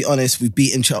 to be honest, we've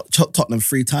beaten Tottenham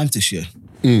 3 times this year.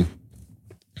 Mm.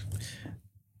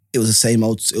 It was the same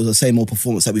old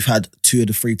performance that we've had 2 of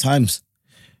the 3 times.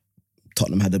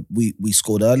 Tottenham we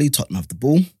scored early. Tottenham have the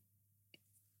ball.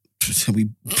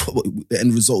 The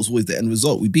end result was always the end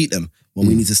result. We beat them. When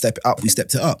we need to step it up, we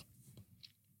stepped it up.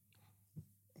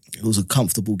 It was a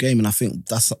comfortable game, and I think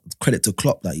that's credit to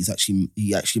Klopp that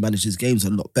he actually managed his games a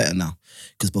lot better now.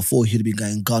 Because before he'd be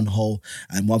going gun ho,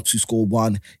 and once to score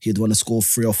 1, he'd want to score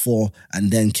 3 or 4,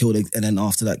 and then and then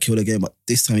after that kill the game. But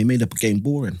this time he made the game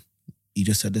boring. He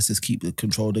just said, let's just keep the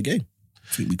control of the game.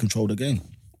 I think we controlled the game.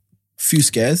 Few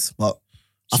scares, but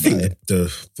I think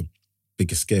the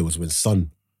biggest scare was when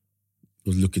Son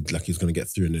was looking like he was going to get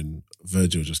through, and then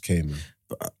Virgil just came.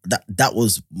 That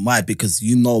was because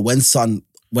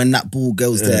when that ball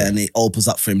goes there and it opens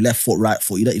up for him, left foot, right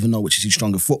foot, you don't even know which is his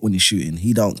stronger foot when he's shooting.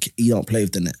 He don't play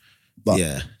with the net. But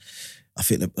yeah, I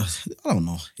think I don't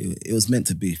know. It was meant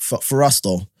to be for us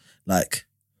though. Like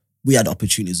we had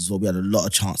opportunities as well. We had a lot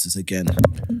of chances again.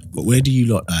 But where do you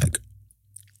lot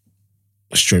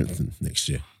strengthen next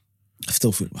year? I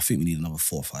think we need another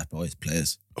 4 or 5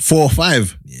 players. 4 or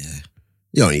 5? Yeah.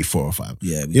 You don't need 4 or 5.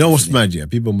 Yeah. You know what's mad? Yeah,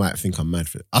 people might think I'm mad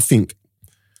for it. I think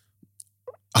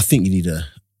you need an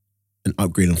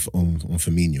upgrade on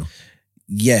Firmino.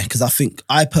 Yeah, because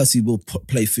I personally will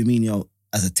play Firmino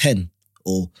as a 10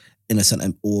 or in a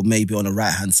centre or maybe on the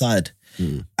right hand side.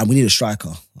 And we need a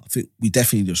striker. I think we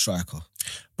definitely need a striker.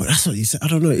 But that's what you said. I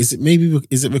don't know. Is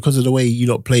it because of the way you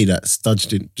lot play that Studge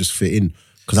didn't just fit in?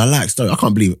 Because I like Studge. I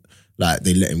can't believe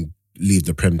they let him leave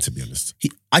the Prem, to be honest.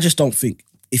 I just don't think,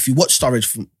 if you watch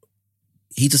Sturridge,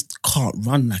 he just can't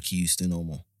run like he used to no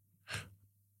more.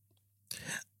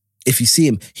 If you see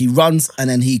him, he runs and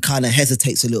then he kind of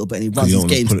hesitates a little bit and he runs his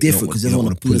games different because he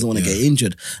doesn't want to get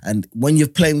injured. And when you're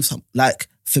playing with some, like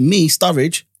for me,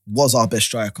 Sturridge was our best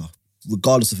striker,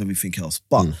 regardless of everything else.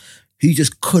 But he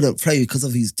just couldn't play because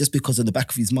of in the back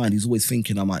of his mind, he's always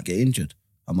thinking, I might get injured.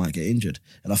 And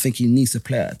I think he needs to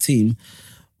play at a team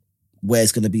where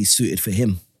it's going to be suited for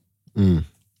him.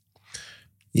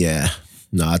 Yeah.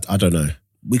 No, I don't know.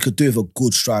 We could do with a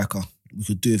good striker.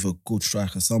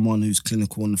 Someone who's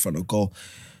clinical in front of goal.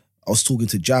 I was talking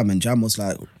to Jam and Jam was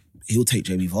like, he'll take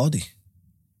Jamie Vardy.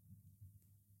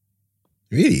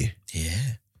 Really?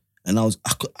 Yeah. And I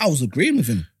was agreeing with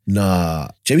him. Nah.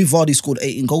 Jamie Vardy scored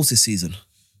 18 goals this season.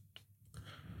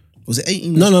 Was it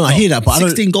 18? No, I hear that, but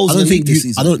 16 goals in the league this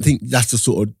season. I don't think that's the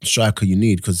sort of striker you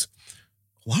need because...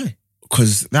 Why?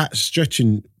 Because that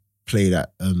stretching play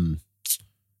that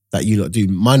you lot do,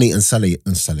 Mane and Salah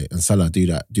do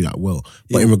that well.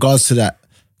 But in regards to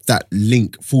that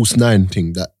link, false nine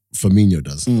thing that Firmino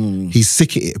does, he's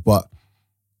sick at it, but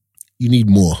you need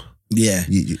more. Yeah.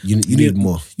 You need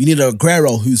more. You need an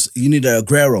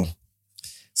Aguero.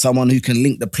 Someone who can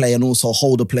link the play and also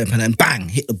hold the play and then bang,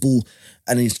 hit the ball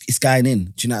and it's going in.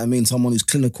 Do you know what I mean? Someone who's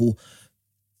clinical,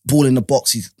 ball in the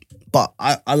box. But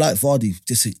I like Vardy,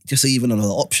 just even another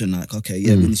option. Like, okay,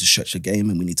 we need to stretch the game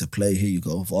and we need to play. Here you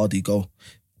go, Vardy, go.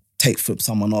 Take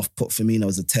someone off, put Firmino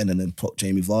as a 10 and then put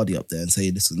Jamie Vardy up there and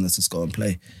say, listen, let's just go and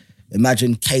play.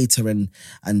 Imagine Keita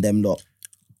and them lot.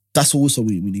 That's also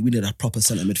we need a proper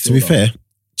centre midfielder. To be fair,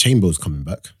 Chamber's coming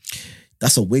back.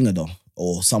 That's a winger though,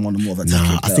 or someone more of a attacking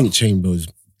player. I think Chamber's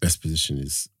best position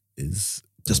is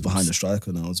just behind the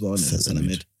striker now as well, isn't it? Centre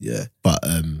mid. Yeah. But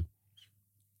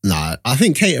I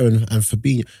think Keita and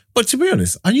Fabinho. But to be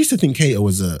honest, I used to think Keita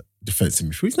was a defensive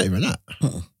midfielder. He's not even that.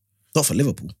 Not for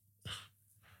Liverpool.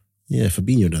 Yeah,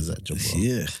 Fabinho does that job well.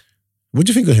 Yeah. What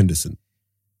do you think of Henderson?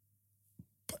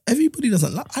 Everybody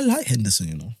doesn't like. I like Henderson,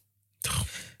 you know.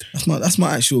 That's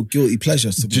my actual guilty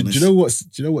pleasure. To be honest.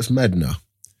 Do you know what's mad now?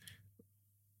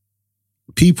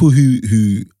 People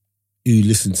who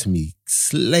listen to me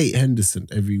slate Henderson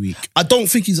every week. I don't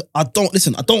think he's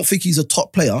a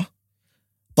top player,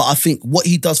 but I think what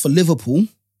he does for Liverpool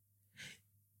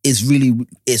is really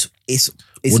it's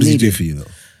what does he do for you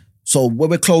though? So when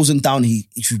we're closing down,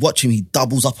 if you watch him, he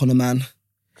doubles up on a man.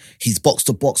 He's box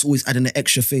to box, always adding an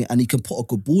extra thing, and he can put a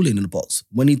good ball in the box.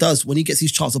 When he gets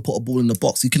his chance to put a ball in the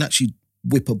box, he can actually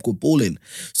whip a good ball in.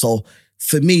 So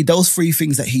for me, those three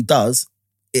things that he does,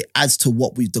 it adds to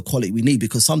the quality we need,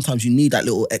 because sometimes you need that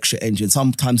little extra engine.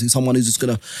 Sometimes it's someone who's just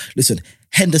gonna listen.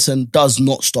 Henderson does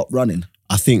not stop running.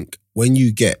 I think when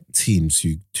you get teams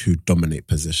who dominate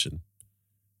possession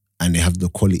and they have the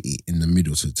quality in the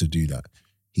middle to do that,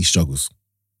 he struggles.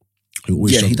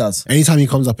 He does. Anytime he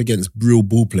comes up against real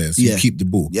ball players who keep the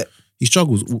ball, he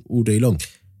struggles all day long. Do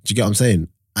you get what I'm saying?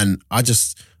 And I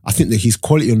think that his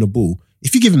quality on the ball,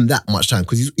 if you give him that much time,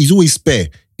 because he's always spare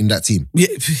in that team.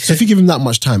 Yeah. So if you give him that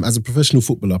much time, as a professional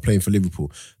footballer playing for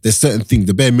Liverpool, there's certain things,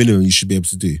 the bare minimum you should be able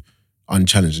to do,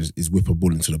 unchallenged, is whip a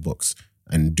ball into the box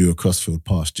and do a crossfield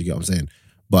pass. Do you get what I'm saying?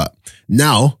 But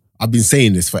now, I've been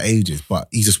saying this for ages, but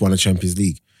he just won a Champions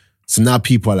League. So now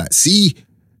people are like, see,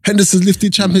 Henderson's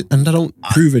lifted champion, and they don't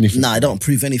prove anything. I don't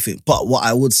prove anything. But what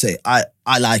I would say, I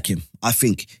like him. I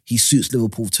think he suits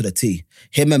Liverpool to the T.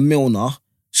 Him and Milner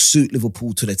suit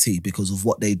Liverpool to the T because of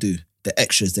what they do. The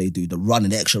extras they do,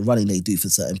 the extra running they do for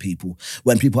certain people.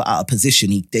 When people are out of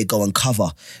position, they go and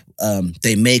cover.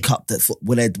 They make up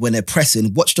when they're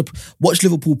pressing. Watch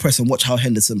Liverpool press and watch how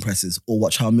Henderson presses, or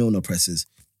watch how Milner presses.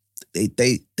 They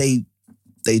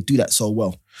do that so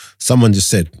well. Someone just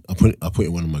said, I put it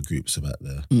in one of my groups about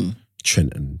the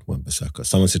Trent and Wan-Bissaka.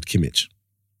 Someone said Kimmich.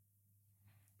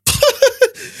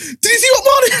 Did you see what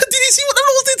that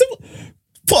was doing to?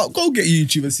 Fuck, go get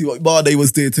YouTube and see what Mane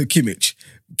was doing to Kimmich.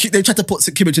 They tried to put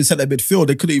Kimmich in centre midfield.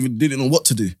 They didn't know what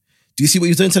to do. Do you see what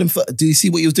he was doing to them? Do you see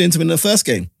what he was doing to him in the first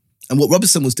game? And what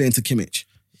Robertson was doing to Kimmich?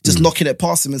 Just knocking it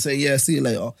past him and saying, yeah, see you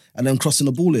later. And then crossing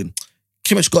the ball in.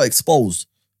 Kimmich got exposed.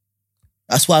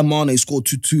 That's why Mane scored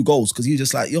two goals, because he's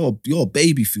just like, you're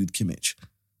baby food, Kimmich.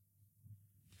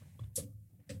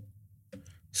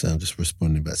 So I'm just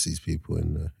responding back to these people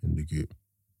in the group.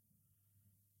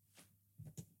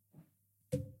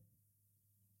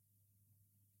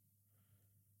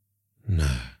 Nah.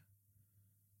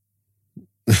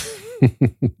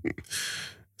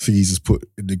 So he just put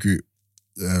in the group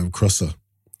crosser.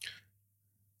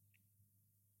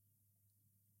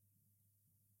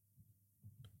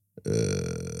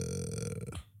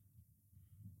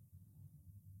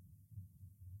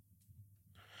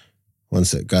 One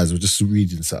sec, guys. We're just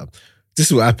reading something. This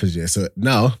is what happens, yeah. So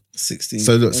now, 16.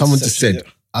 so look, someone just said, Yeah.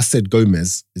 I said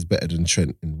Gomez is better than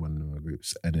Trent in one of my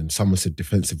groups. And then someone said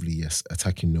defensively, yes,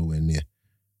 attacking nowhere near.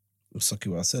 That's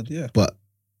exactly what I said, yeah. But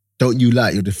don't you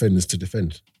like your defenders to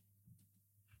defend?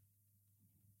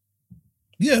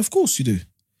 Yeah, of course you do.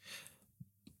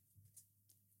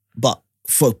 But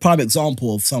for a prime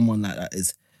example of someone like that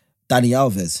is Dani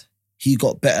Alves. He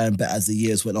got better and better as the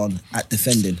years went on at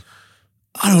defending.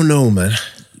 I don't know, man.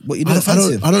 What you don't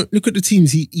fancy him? I don't look at the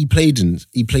teams he played in.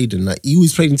 Like he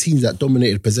always played in teams that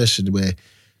dominated possession where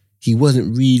he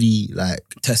wasn't really like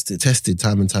Tested.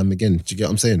 time and time again. Do you get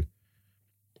what I'm saying?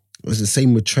 It was the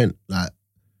same with Trent. Like,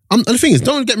 and the thing is,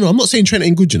 don't get me wrong. I'm not saying Trent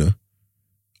ain't good. You know,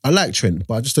 I like Trent,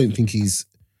 but I just don't think he's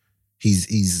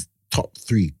top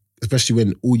 3. Especially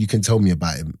when all you can tell me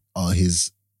about him are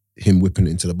him whipping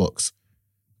it into the box.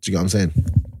 Do you get what I'm saying?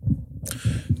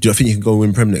 Do you think you can go and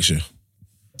win Prem next year?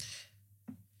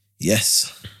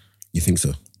 Yes. You think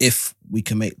so? If we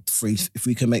can make 3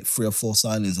 or 4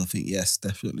 signings, I think yes,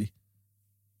 definitely.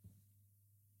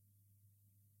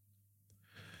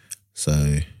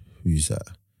 So who's that?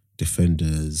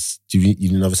 Defenders. Do you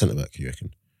need another centre back? You reckon?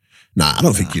 Nah, I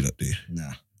don't think you do.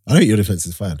 Nah. I think your defence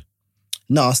is fine.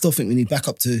 No, I still think we need back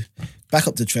up to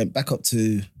Trent, back up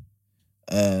to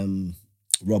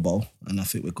Robbo, and I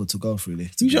think we're good to go.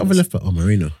 Really. Who's your other left back? Oh,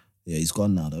 Marino. Yeah, he's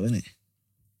gone now, though, isn't he?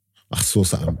 I saw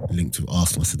something linked with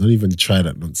Arsenal. I said, don't even try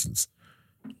that nonsense.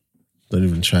 Don't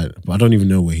even try it. But I don't even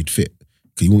know where he'd fit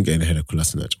because he wouldn't get ahead of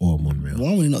Kolasinac or Monreal.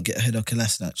 Why would he not get ahead of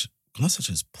Kolasinac? Kolasinac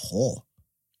is poor.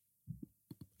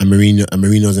 And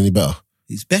Marino's any better?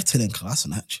 He's better than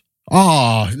Kolasinac.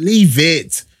 Leave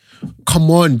it. Come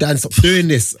on, Dan, stop doing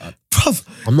this. Bruv,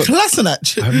 I'm not-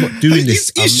 Kolasinac. I'm not doing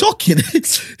this. He's shocking.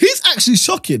 He's actually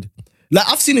shocking. Like,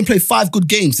 I've seen him play 5 good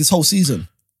games this whole season.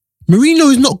 Marino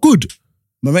is not good.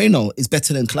 Moreno is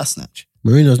better than Kolasinac.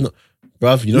 Marino's not.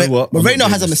 Bruv, you know what? Moreno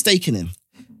has a mistake in him.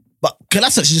 But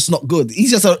Kolasinac is just not good. He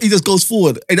just goes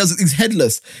forward. He's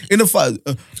headless. In the fight,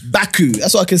 Baku,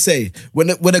 that's what I can say. When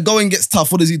the going gets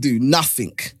tough, what does he do?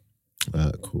 Nothing.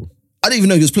 Cool. I didn't even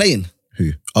know he was playing.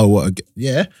 Who? Oh, what?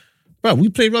 Yeah. Bro, we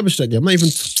played rubbish that game. I'm not even...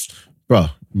 Bro,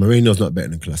 Marino's not better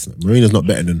than Kolasinac. Marino's not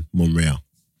better than Monreal.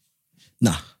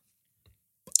 Nah.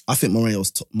 I think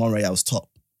Monreal's top.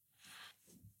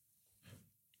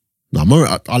 No,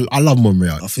 Monreal, I love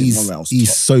Monreal. I think Monreal's he's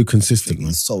top. so consistent, man.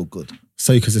 He's so good.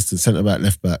 So consistent. Centre back,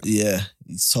 left back. Yeah,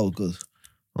 he's so good.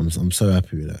 I'm so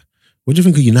happy with that. What do you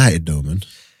think of United though, man?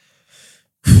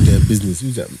 Their business.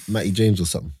 Who's that? Matty James or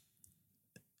something?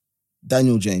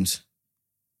 Daniel James.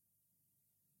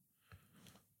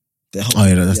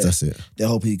 That's it. They're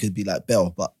hoping he could be like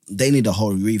Bell, but they need a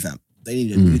whole revamp. They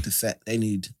need a new defense. They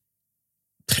need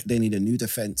a new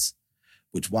defense.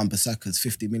 Which Wan-Bissaka is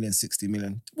 50 million, 60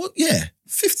 million. What? Yeah,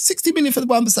 60 million for the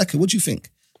Wan-Bissaka. What do you think?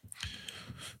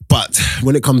 But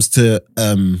when it comes to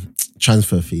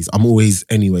transfer fees, I'm always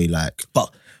anyway like,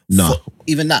 But no.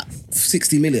 Even that,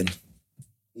 60 million.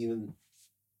 Even,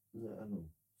 I don't know,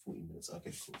 40 minutes.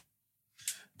 Okay, cool.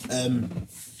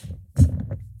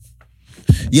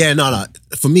 Yeah, no.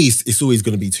 For me, it's always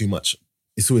going to be too much.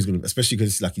 It's always going to, especially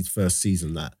because it's like his first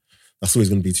season. That's always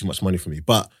going to be too much money for me.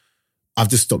 But I've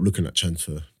just stopped looking at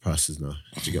transfer prices now.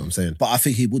 Do you get what I'm saying? But I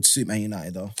think he would suit Man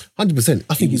United though. 100%.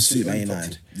 I think He he'd would suit Man any top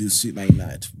United. team. He would suit Man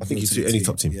United. I think he'd suit any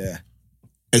top team. Yeah.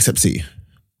 Except City.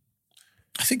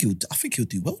 I think he'll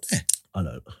do well there. I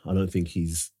don't think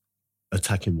he's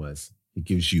attacking wise. He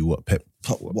gives you what Pep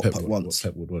Pep wants. What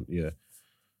Pep would want. Yeah.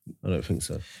 I don't think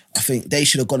so. I think they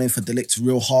should have gone in for De Ligt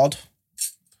real hard.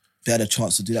 They had a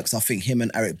chance to do that because I think him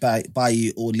and Eric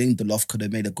Bailly or Lindelof could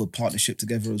have made a good partnership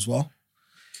together as well.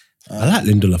 I like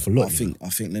Lindelof a lot. I think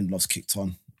Lindelof's kicked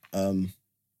on.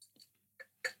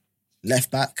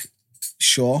 Left back,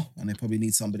 Shaw, and they probably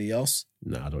need somebody else.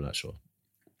 No, I don't like Shaw.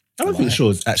 I don't think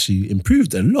Shaw's actually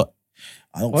improved a lot.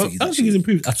 I don't think he's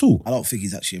improved at all. I don't think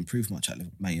he's actually improved much at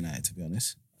Man United, to be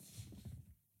honest.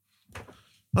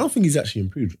 I don't think he's actually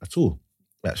improved at all,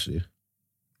 actually.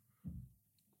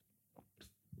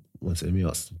 One second, let me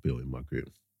ask Bill in my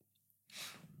group.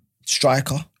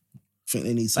 Striker. I think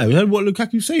they need Hey, we heard what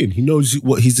Lukaku's saying. He knows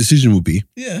what his decision will be,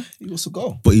 Yeah, he wants to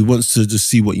go. but he wants to just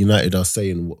see what United are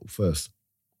saying first.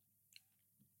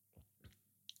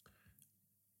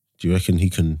 Do you reckon he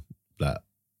can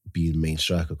be the main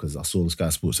striker? Because I saw on Sky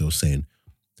Sports they were saying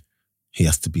he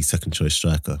has to be second choice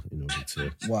striker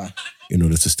Why? in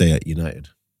order to stay at United.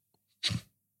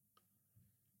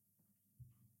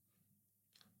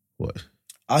 What?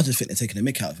 I just think they're taking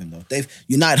the mick out of him though.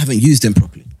 United haven't used him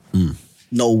properly.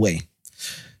 No way.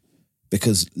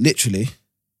 Because literally,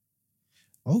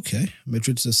 okay,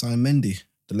 Madrid just signed Mendy,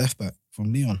 the left back.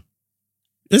 from Leon.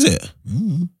 Is it?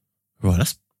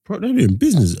 Right, they're doing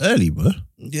business early, bro.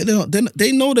 Yeah,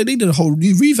 they know they needed a whole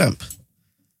new revamp.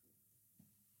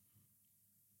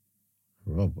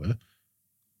 Right, boy.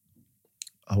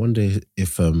 I wonder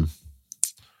if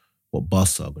what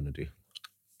Barca are gonna do.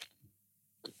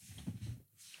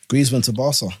 Griezmann to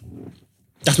Barca.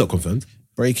 That's not confirmed.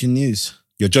 Breaking news.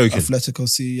 You're joking. Atletico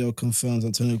CEO confirms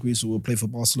Antonio Griezmann will play for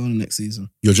Barcelona next season.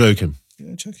 You're joking.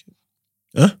 Yeah, check it.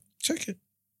 Huh? Check it.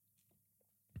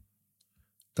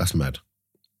 That's mad.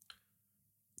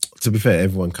 To be fair,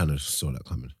 everyone kind of saw that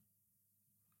coming.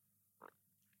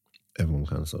 Everyone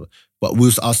kind of saw that. But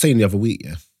I was saying the other week,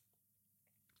 yeah.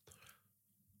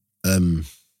 I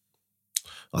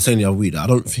was saying the other week that I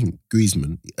don't think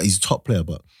Griezmann, he's a top player,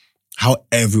 but how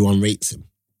everyone rates him,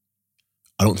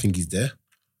 I don't think he's there.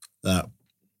 I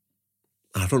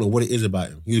don't know what it is about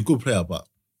him. He's a good player, but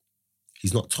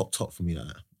he's not top for me like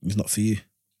that. He's not for you.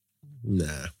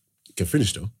 Nah. He can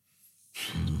finish though.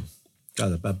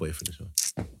 Guy's a bad boy finisher.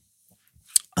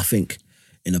 I think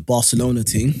in a Barcelona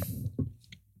team,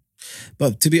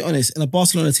 but to be honest, in a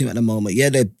Barcelona team at the moment, yeah,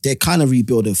 they're kind of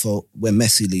rebuilding for when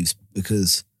Messi leaves,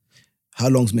 because how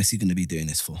long's Messi going to be doing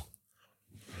this for?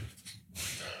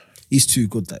 He's too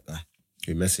good, that guy.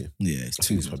 Who, Messi? Yeah, he's I too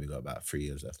think he's good. probably got about 3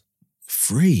 years left.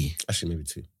 3? Actually, maybe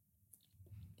 2.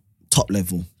 Top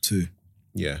level, 2.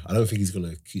 Yeah, I don't think he's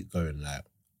gonna keep going. Like,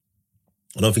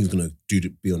 I don't think he's gonna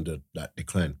be on the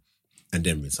decline and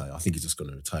then retire. I think he's just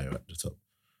gonna retire at the top.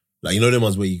 Like, you know, them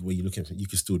ones where you look at him, you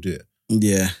can still do it.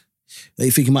 Yeah.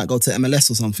 You think he might go to MLS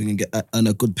or something and get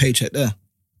a good paycheck there?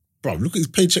 Bro, look at his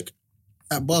paycheck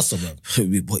at Barca, bro.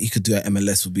 What he could do at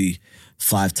MLS would be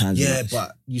 5 times. Yeah, much.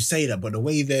 but you say that, but the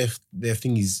way their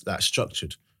thing is like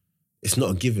structured, it's not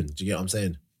a given. Do you get what I'm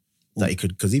saying? That he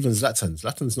could, because even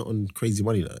Zlatan's not on crazy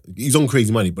money. Like, he's on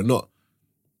crazy money, but not.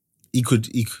 He could.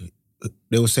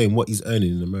 They were saying what he's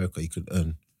earning in America, he could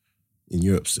earn in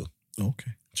Europe still.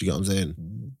 Okay. Do you get what I'm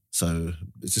saying? So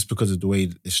it's just because of the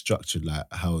way it's structured, like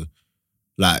how,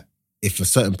 like if a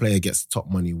certain player gets top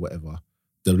money, whatever,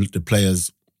 the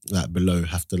players like below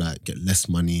have to like get less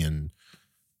money, and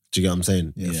do you get what I'm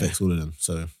saying? It affects all of them.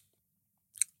 So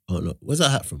I don't know. Where's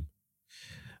that hat from?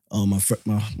 Oh,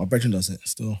 my brethren does it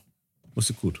still. What's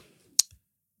it called?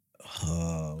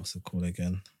 What's it called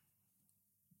again?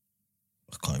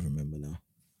 I can't remember now.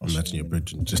 Imagine your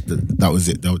brethren. Just that was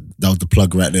it. That was the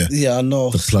plug right there. Yeah, I know.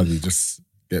 The plug. You just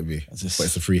get me. But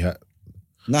it's a free hat.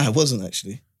 Nah, it wasn't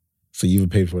actually. So you even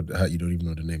paid for the hat. You don't even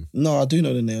know the name. No, I do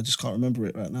know the name. I just can't remember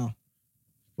it right now.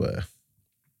 But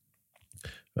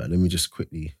right, let me just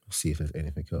quickly see if there's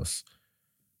anything else.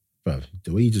 Bro,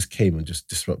 the way you just came and just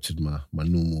disrupted my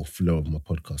normal flow of my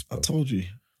podcast, bro. I told you.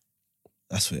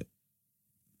 That's it.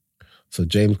 So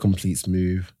James completes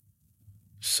move.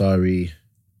 Sarri,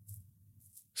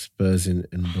 Spurs in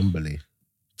Ndombele.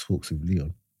 Talks with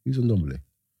Leon. Who's Ndombele?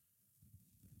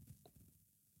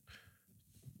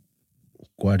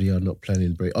 Guardiola not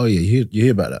planning break. Oh yeah, you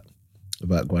hear about that?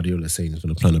 About Guardiola saying he's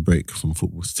going to plan a break from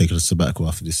football, to take a sabbatical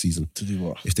after this season. To do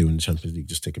what? If they win the Champions League,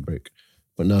 just take a break.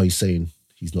 But now he's saying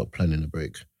he's not planning a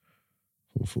break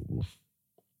from football.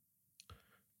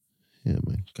 Yeah,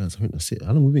 man. Guys, I think that's it. How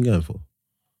long have we been going for?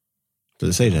 Does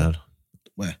it say that?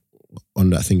 Where? On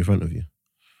that thing in front of you.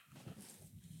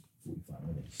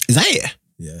 Is that it?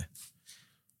 Yeah.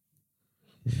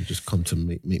 You just come to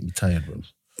make me tired, bro.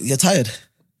 You're tired?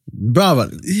 Bro,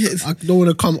 I don't want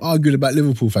to come arguing about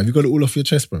Liverpool, fam. You got it all off your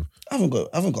chest, bro. I haven't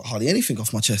got hardly anything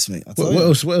off my chest, mate. What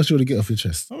else? What else do you want to get off your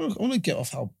chest? I want to get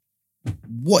off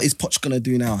what is Poch going to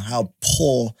do now? How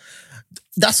poor.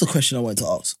 That's the question I wanted to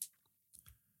ask.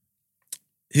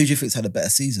 Who do you think's had a better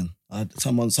season?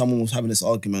 Someone was having this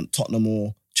argument, Tottenham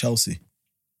or Chelsea.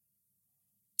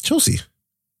 Chelsea.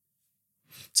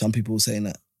 Some people were saying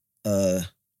that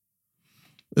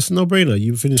it's a no-brainer.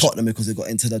 You finished Tottenham because they got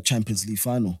into the Champions League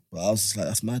final. But I was just like,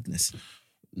 that's madness.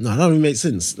 No, that doesn't make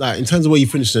sense. Like, in terms of where you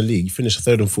finished in the league, you finished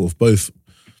third and fourth, both.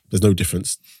 There's no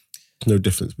difference. No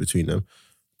difference between them.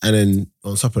 And then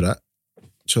on top of that,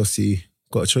 Chelsea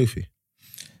got a trophy.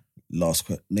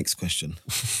 Next question.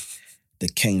 The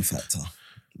Kane factor.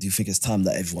 Do you think it's time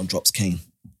that everyone drops Kane?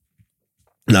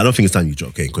 No, I don't think it's time you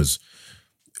drop Kane, because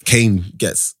Kane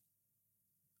gets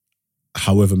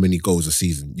however many goals a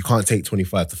season. You can't take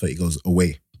 25 to 30 goals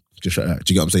away. Just like that.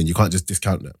 Do you get what I'm saying? You can't just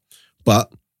discount that.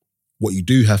 But what you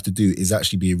do have to do is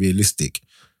actually be realistic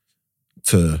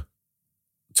to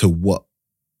what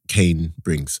Kane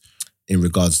brings in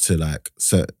regards to like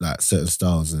certain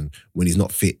styles, and when he's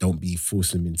not fit, don't be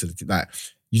forcing him into the like.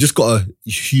 You just gotta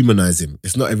humanize him.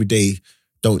 It's not every day.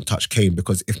 Don't touch Kane,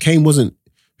 because if Kane wasn't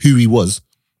who he was,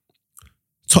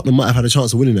 Tottenham might have had a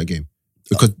chance of winning that game.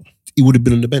 because he would have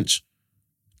been on the bench.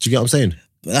 Do you get what I'm saying?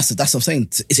 But that's what I'm saying.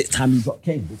 Is it time you drop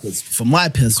Kane? Because from my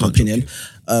personal opinion,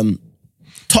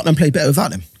 Tottenham play better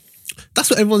without him. That's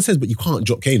what everyone says, but you can't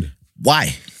drop Kane.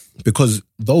 Why? Because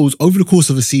those, over the course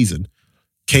of a season,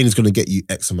 Kane is going to get you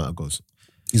X amount of goals.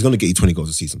 He's going to get you 20 goals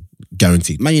a season.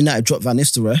 Guaranteed. Man United dropped Van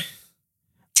Nistelrooy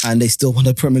and they still won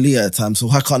the Premier League at the time. So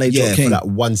why can't they drop Kane? For that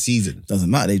one season. Doesn't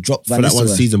matter. They dropped Van For Nistelrooy. that one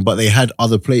season, but they had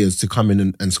other players to come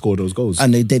in and score those goals.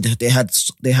 And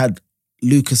they had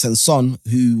Lucas and Son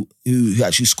who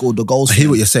actually scored the goals. I hear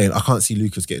what you're saying. I can't see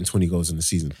Lucas getting 20 goals in the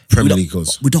season. Premier League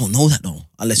goals. We don't know that though,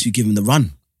 unless you give him the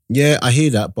run. Yeah, I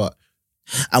hear that, but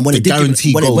and when they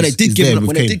did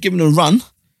give him the run,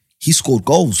 he scored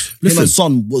goals. Him and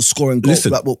Son was scoring goals.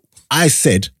 Listen, I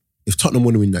said if Tottenham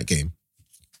want to win that game,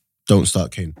 don't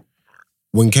start Kane.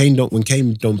 When Kane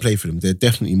don't play for them, they're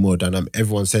definitely more dynamic.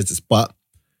 Everyone says this, but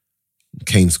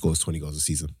Kane scores 20 goals a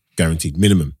season. Guaranteed.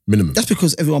 Minimum. That's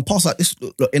because everyone passed like this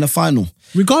in a final.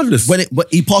 Regardless. When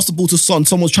he passed the ball to Son,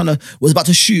 someone was about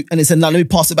to shoot and he said, "Now let me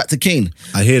pass it back to Kane."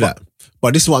 I hear that.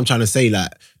 But this is what I'm trying to say.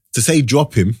 Like, to say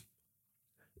drop him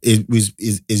is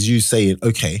you saying,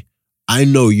 okay, I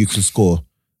know you can score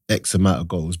X amount of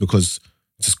goals, because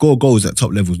to score goals at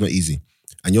top level is not easy.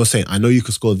 And you're saying, I know you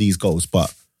can score these goals,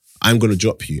 but I'm going to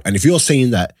drop you. And if you're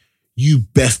saying that, you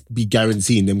best be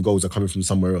guaranteeing them goals are coming from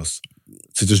somewhere else.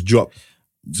 To just drop.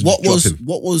 What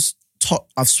was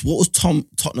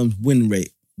Tottenham's win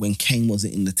rate when Kane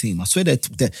wasn't in the team? I swear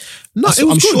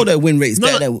I'm sure their win rate is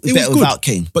better without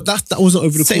Kane. But that wasn't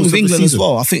over the course of the season. Same with England as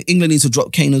well. I think England needs to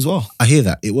drop Kane as well. I hear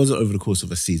that. It wasn't over the course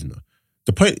of a season though.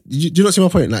 The point, do you not see my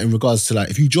point? Like, in regards to, like,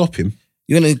 if you drop him,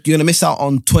 you're gonna miss out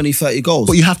on 20, 30 goals.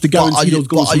 But you have to guarantee those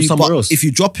goals from somewhere else. If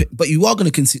you drop it, but you are going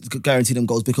to guarantee them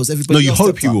goals because everybody. No, you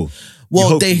hope you will.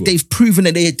 Well, they've proven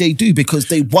that they do, because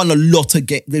they won a lot of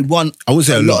games. They won. I wouldn't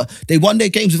say a lot. They won their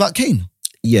games without Kane.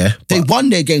 Yeah, they won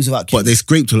their games without Kane. But they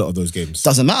scraped a lot of those games.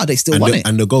 Doesn't matter. They still won it.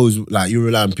 And the goals, like, you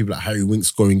rely on people like Harry Winks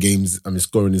scoring games.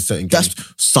 Scoring in certain games.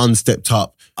 Son stepped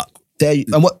up.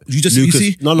 And what you just Lucas,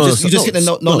 you see? No, you just hit the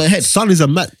note on the head. Son is a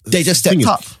man. They just stepped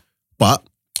up. But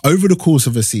over the course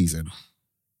of a season,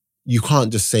 you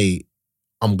can't just say,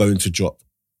 I'm going to drop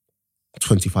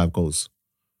 25 goals.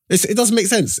 It doesn't make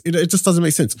sense. It just doesn't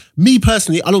make sense. Me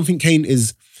personally, I don't think Kane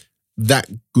is that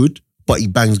good, but he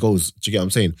bangs goals. Do you get what I'm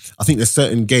saying? I think there's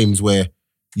certain games where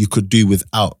you could do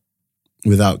without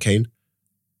Kane,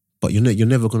 but you're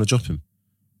never going to drop him.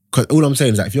 Because all I'm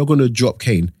saying is that if you're going to drop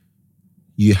Kane,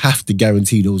 you have to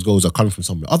guarantee those goals are coming from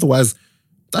somewhere. Otherwise,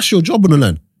 that's your job on the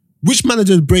line. Which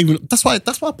manager is brave enough? That's why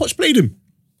Poch played him.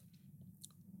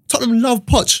 Tottenham loved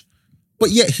Poch,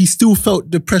 but yet he still felt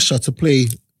the pressure to play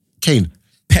Kane.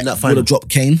 Pep would have dropped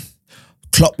Kane.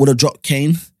 Klopp would have dropped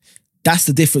Kane. That's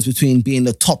the difference between being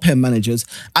the top end managers.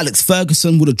 Alex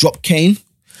Ferguson would have dropped Kane.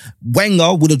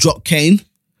 Wenger would have dropped Kane.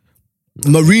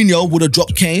 Mourinho would have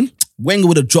dropped Kane. Wenger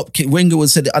would have dropped Kane. Wenger would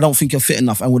have said, "I don't think you're fit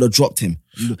enough," and would have dropped him.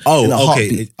 Oh,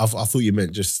 okay. I thought you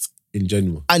meant just in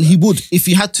general. And he would, if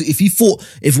he had to,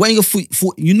 if Wenger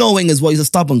thought, you know Wenger's well, he's a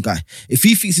stubborn guy. If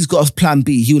he thinks he's got a plan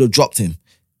B, he would have dropped him.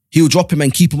 He would drop him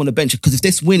and keep him on the bench. Because if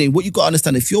this winning, what you got to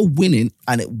understand, if you're winning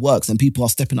and it works and people are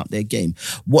stepping up their game,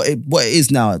 what it is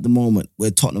now at the moment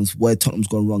where Tottenham's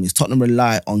gone wrong is Tottenham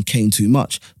rely on Kane too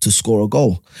much to score a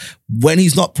goal. When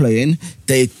he's not playing,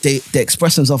 they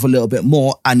express themselves a little bit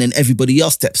more, and then everybody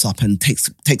else steps up and takes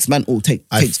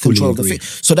control of the thing.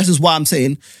 So this is why I'm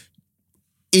saying,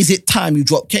 is it time you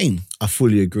drop Kane? I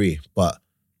fully agree, but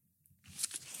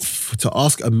to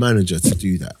ask a manager to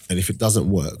do that, and if it doesn't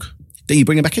work, then you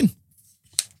bring him back in.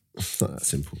 It's not that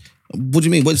simple. What do you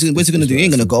mean? What's he going to do? He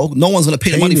ain't going to go. No one's going to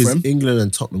pay the money for him. England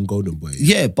and Tottenham golden boy.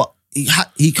 Yeah, but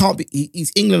he can't be.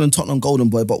 He's England and Tottenham golden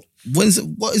boy. But what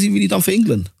has he really done for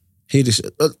England?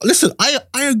 Listen, I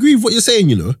agree with what you're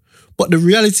saying, but the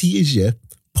reality is,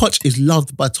 Poch is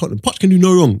loved by Tottenham. Poch can do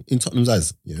no wrong in Tottenham's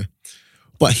eyes,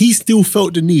 but he still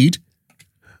felt the need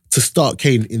to start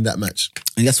Kane in that match.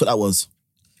 And guess what that was?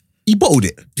 He bottled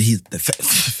it.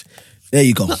 There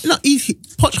you go.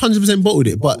 Poch 100% bottled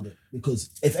it, but because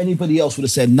if anybody else would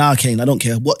have said, "Nah, Kane, I don't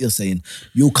care what you're saying.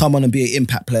 You'll come on and be an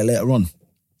impact player later on.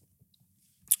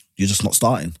 You're just not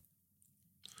starting."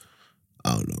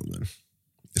 I don't know, man.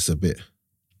 It's a bit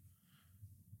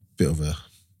of a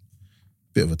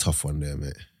tough one there,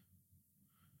 mate.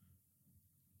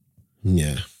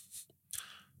 Yeah.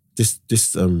 This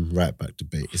right back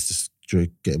debate is just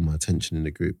getting my attention in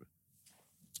the group.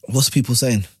 What's people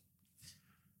saying?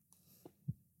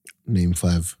 Name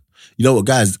 5. You know what,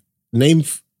 guys?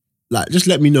 Just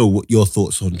let me know what your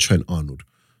thoughts on Trent Arnold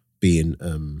being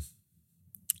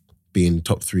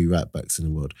top 3 right backs in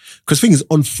the world. Because thing is,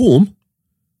 on form,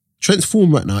 Trent's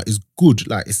form right now is good.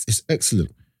 Like, it's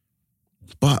excellent.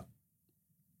 But,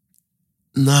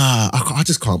 nah, I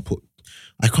just can't put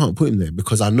him there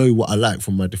because I know what I like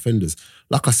from my defenders.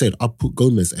 Like I said, I put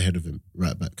Gomez ahead of him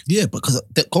right back. Yeah, because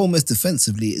Gomez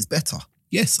defensively is better.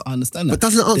 Yes, I understand that. But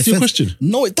doesn't answer your question.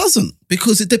 No, it doesn't.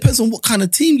 Because it depends on what kind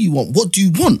of team you want. What do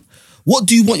you want? What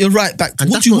do you want your right back? And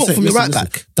what do you want from your right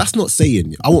back? That's not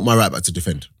saying I want my right back to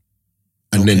defend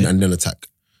and then attack.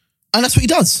 And that's what he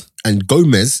does. And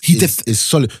Gomez is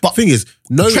solid. But the thing is,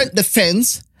 Trent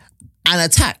defends and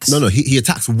attacks. No, he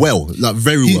attacks well, like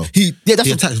very well. He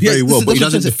attacks very well, but he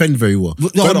doesn't defend very well.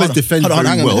 Gomez defends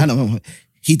very well. Hang on.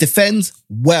 He defends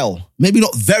well. Maybe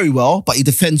not very well, but he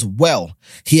defends well.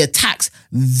 He attacks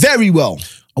very well.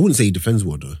 I wouldn't say he defends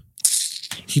well, though.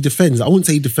 He defends. I wouldn't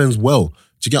say he defends well.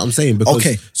 Do you get what I'm saying?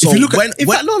 Because so if you look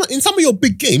in some of your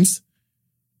big games,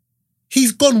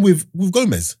 he's gone with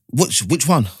Gomez. Which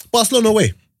one? Barcelona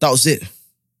away. That was it.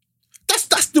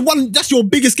 That's the one. That's your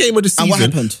biggest game of the season. And what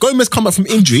happened? Gomez come back from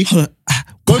injury.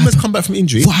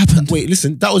 What happened? Wait,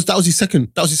 listen. That was his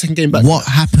second. That was his second game back. What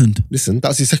happened? Listen, that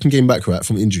was his second game back, right,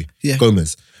 from injury. Yeah.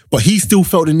 Gomez, but he still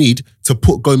felt the need to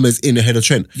put Gomez in ahead of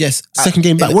Trent. Yes. Second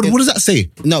game back. What does that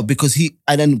say? No, because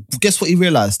and then guess what he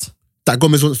realised? That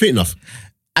Gomez wasn't fit enough,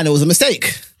 and it was a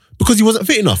mistake because he wasn't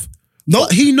fit enough. No,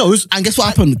 but he knows. And guess what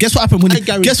happened? Guess what happened when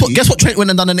guess what Trent went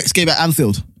and done the next game at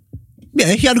Anfield?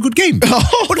 Yeah, he had a good game. But you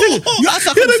act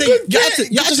like I'm saying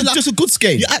just a good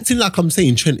game. You're acting like I'm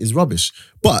saying Trent is rubbish.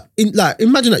 But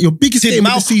imagine that your biggest game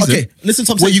of the season. Okay, listen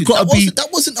to what I'm saying. That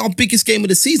wasn't our biggest game of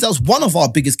the season. That was one of our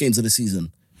biggest games of the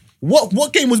season.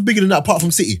 What game was bigger than that apart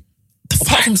from City?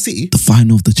 Apart from City, the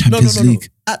final of the Champions League.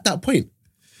 At that point.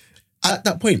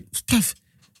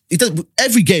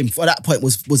 Every game at that point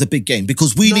was a big game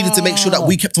because we needed to make sure that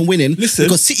we kept on winning. Listen,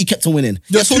 because City kept on winning.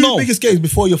 Yes or no? The two biggest games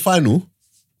before your final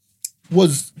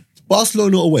was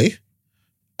Barcelona away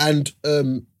and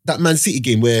that Man City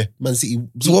game where Man City...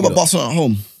 So what about Barcelona at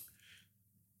home?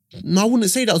 No, I wouldn't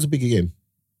say that was a bigger game.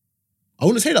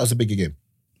 Because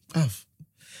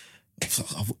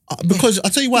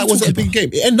I'll tell you why it wasn't a big game.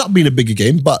 It ended up being a bigger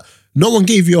game, but no one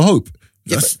gave you a hope.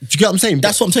 Do you get what I'm saying?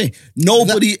 That's what I'm saying.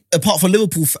 Nobody, apart from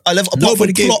Liverpool, apart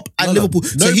from Klopp and Liverpool.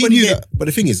 So he knew that. But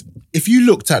the thing is, if you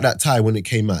looked at that tie when it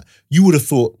came out, you would have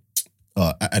thought,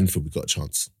 at Anfield we got a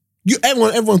chance.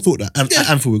 Everyone thought that. At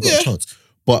Anfield we got a chance.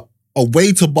 But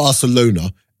away to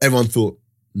Barcelona, everyone thought,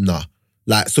 nah.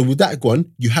 Like, so with that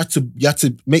gone, you had to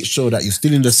make sure that you're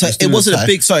still in the... So it wasn't a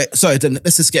big... Sorry, then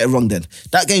let's just get it wrong then.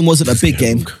 That game wasn't a big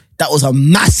game. That was a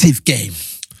massive game.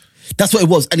 That's what it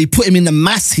was. And he put him in the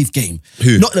massive game.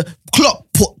 Who? Not the... Klopp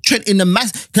put Trent in the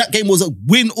That game was a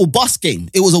win or bust game.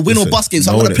 It was a win or bust game.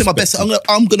 So I'm going to play my best.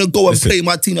 I'm going to go and play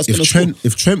my team that's going to score.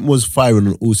 If Trent was firing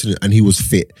on all cylinders and he was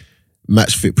fit,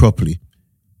 match fit properly,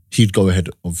 he'd go ahead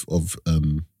of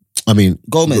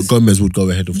Gomez. Gomez would go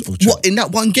ahead of Trent. What, in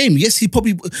that one game? Yes, he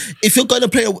probably... If you're going to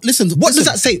play... Listen, does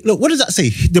that say? Look, what does that say?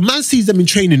 The man sees them in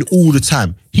training all the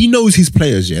time. He knows his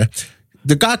players, yeah?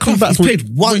 The guy comes back from... He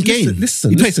played one game.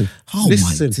 Listen. Oh, my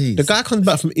days. The guy comes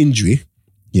back from injury,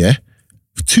 yeah?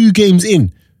 2 games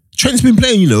in. Trent's been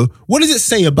playing, What does it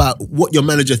say about what your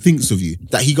manager thinks of you?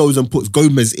 That he goes and puts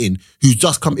Gomez in, who's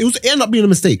just come... It ended up being a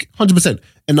mistake. 100%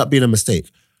 ended up being a mistake.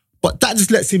 But that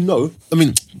just lets him know...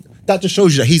 that just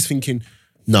shows you that he's thinking,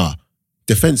 nah,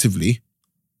 defensively,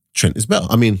 Trent is better.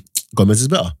 Gomez is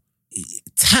better.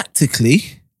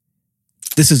 Tactically,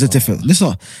 this is a different...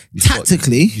 Listen,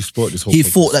 tactically, he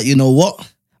thought that, you know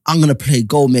what? I'm going to play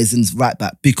Gomez in right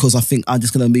back because I think I'm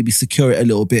just going to maybe secure it a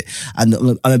little bit and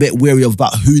I'm a bit wary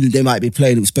about who they might be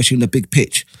playing, especially in the big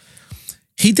pitch.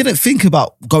 He didn't think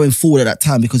about going forward at that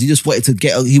time because he just wanted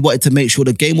to make sure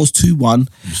the game was 2-1.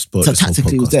 So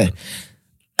tactically he was there.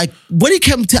 Like, when he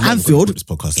came to Anfield,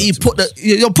 he put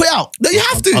you'll put it out. No, you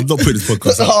have to. I'm not putting this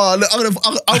podcast out.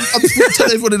 I'm just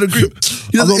telling everyone in the group.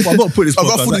 I'm not putting this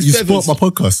podcast out. You spoiled my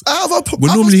podcast.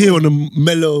 We're normally here on a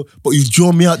mellow, but you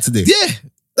drawn me out today. Yeah.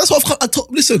 That's what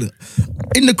listen,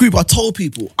 in the group, I told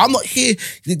people, I'm not here,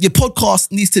 your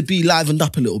podcast needs to be livened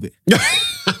up a little bit.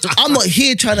 I'm not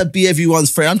here trying to be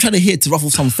everyone's friend. I'm trying to ruffle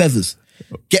some feathers.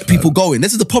 Get people going.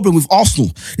 This is the problem with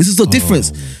Arsenal. This is the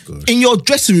difference. In your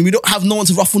dressing room, you don't have no one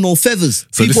to ruffle no feathers.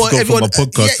 So people, this is from my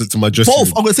podcast to my dressing room.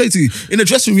 Both, I'm going to say to you. In the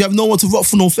dressing room, you have no one to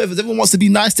ruffle no feathers. Everyone wants to be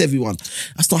nice to everyone.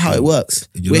 That's not how it works.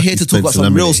 We're here to talk about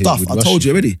some real stuff. I told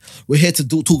you already. We're here to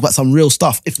talk about some real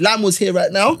stuff. If Lam was here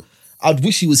right now, I'd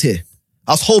wish he was here.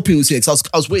 I was hoping he was here because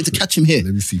I was waiting to catch him here.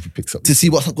 Let me see if he picks up. To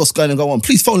see what's going to go on.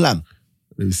 Please phone Lam.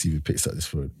 Let me see if he picks up this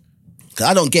phone. Because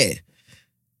I don't get it.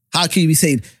 How can you be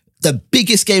saying the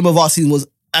biggest game of our season was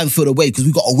Anfield away because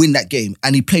we got to win that game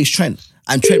and he plays Trent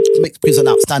and Trent gives an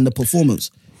outstanding performance.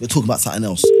 You're talking about something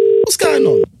else. What's going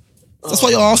on? That's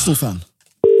why you're an Arsenal fan.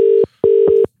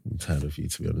 I'm tired of you,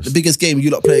 to be honest. The biggest game,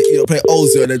 you don't play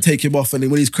Ozil and then take him off, and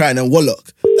then when he's crying and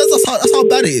Warlock. That's how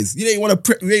bad it is. You ain't won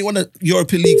a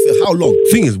European League for how long?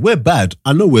 Thing is, we're bad.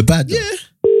 I know we're bad. Though. Yeah.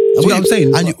 That's what I'm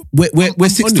saying. And we're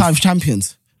 6 times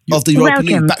champions of the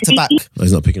European League, back to back. Oh,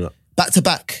 he's not picking up. Back to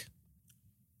back.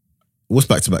 What's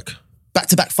back to back? Back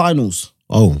to back finals.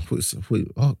 Oh, is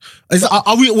that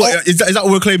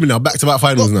what we're claiming now? Back to back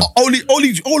finals now. Only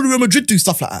Real Madrid do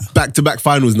stuff like that. Back to back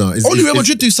finals now. Only Real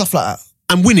Madrid do stuff like that.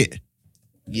 And win it.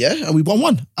 Yeah, and we won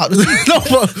one out of the two. No,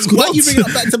 why are you bringing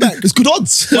up back to back? It's good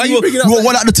odds. Why are you bringing up? We won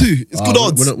one out of the two. It's good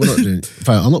odds. We're not doing it.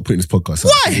 Fine, I'm not putting this podcast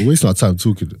out. Why? We're wasting our time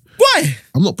talking. Why?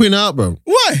 I'm not putting it out, bro.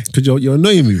 Why? Because you're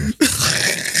annoying me, bro.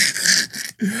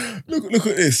 Look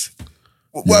at this.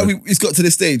 Why it's got to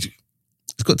this stage?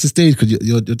 It's got to stage because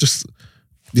you're just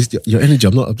your energy.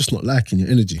 I'm just not liking your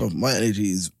energy. Bro, my energy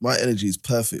is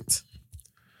perfect.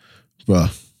 Bro.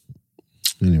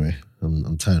 Anyway,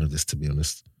 I'm tired of this, to be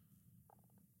honest.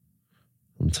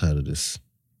 I'm tired of this.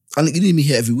 I think you need me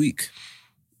here every week.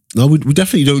 No, we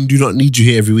definitely do not need you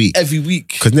here every week. Every week.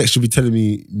 Because next you'll be telling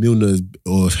me Milner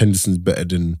or Henderson's better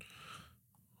than,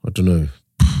 I don't know,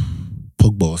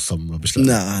 Pogba or some rubbish like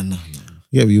that. Nah.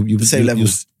 Yeah, but you The same level.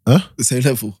 Huh? The same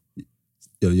level.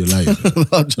 You're lying.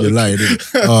 You're lying, isn't it?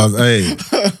 Oh, hey.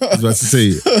 I was about to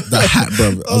say, that hat, bro.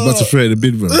 I was about to throw it in the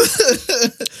bin, bro.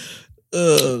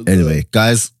 Anyway,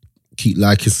 guys, keep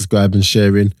liking, subscribing,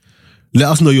 sharing. Let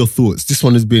us know your thoughts. This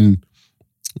one has been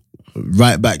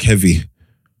right back heavy,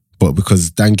 but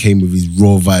because Dan came with his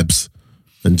raw vibes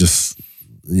and just,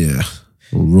 yeah,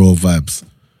 raw vibes.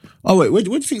 Oh, wait, where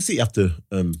do you think City have to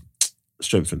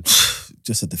strengthen?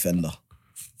 Just a defender.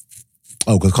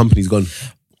 Oh, because company's gone.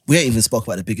 We ain't even spoke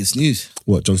about the biggest news.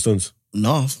 What, John Stones?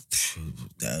 No,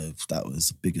 that was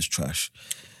the biggest trash.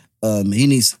 He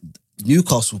needs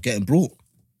Newcastle getting brought.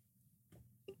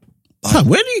 Fam,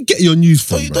 where do you get your news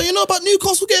from, Don't you know about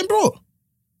Newcastle getting brought?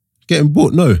 Getting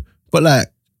bought? No. But like,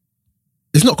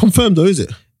 it's not confirmed though, is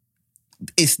it?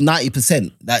 It's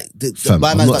 90%. Like Fam,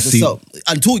 my I'm man's not about to seeing- sell.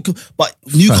 And but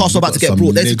Newcastle about to get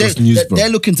brought. They're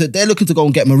looking to go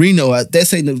and get Mourinho. They're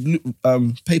saying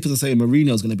the papers are saying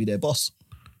Mourinho is going to be their boss.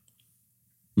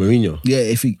 Mourinho? Yeah,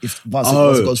 if once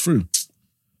it goes through.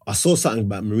 I saw something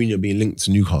about Mourinho being linked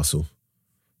to Newcastle,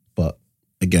 but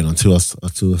again, until I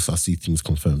see things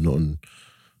confirmed, not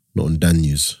on Dan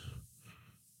news.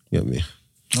 You get me?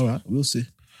 All right, we'll see.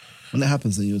 When it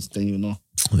happens, then you'll know.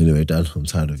 Anyway, Dan, I'm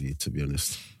tired of you, to be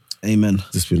honest. Amen.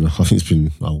 I think it's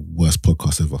been our worst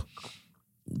podcast ever.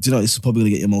 Do you know this is probably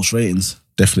gonna get your most ratings?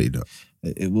 Definitely not.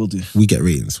 It will do. We get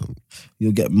ratings.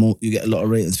 You'll get more. You get a lot of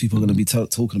ratings. People are gonna be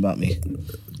talking about me.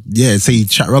 Yeah, say you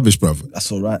chat rubbish, brother.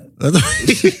 That's all right.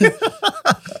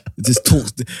 Just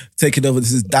talks taking over.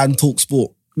 This is Dan Talk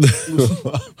Sport.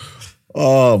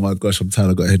 Oh my gosh, I'm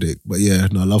tired. I got a headache. But yeah,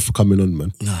 no, love for coming on,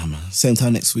 man. Nah, man. Same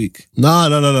time next week. No. I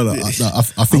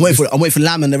think I'm waiting for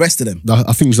Lam and the rest of them.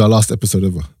 I think it's our last episode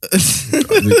ever.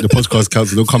 the podcast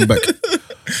council, don't come back.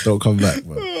 Don't come back,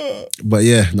 bro. But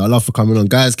yeah, no, love for coming on.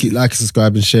 Guys, keep liking,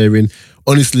 subscribing, sharing.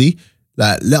 Honestly,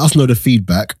 like, let us know the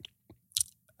feedback.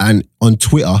 And on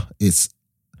Twitter, it's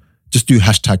just do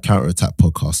hashtag counterattack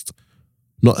podcast.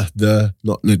 Not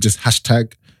just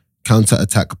hashtag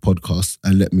counterattack podcast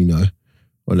and let me know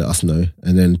or let us know.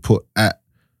 And then put at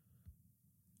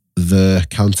the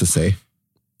counter say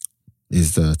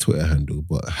is the Twitter handle,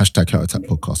 but hashtag counterattack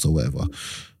podcast or whatever.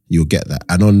 You'll get that.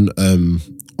 And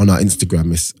on our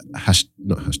Instagram is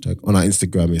on our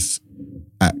Instagram is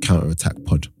at counterattack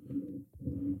pod.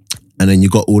 And then you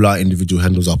got all our individual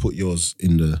handles. I'll put yours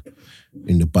in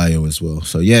the bio as well.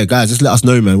 So yeah, guys, just let us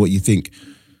know, man, what you think.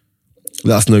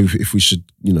 Let us know if we should,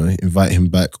 invite him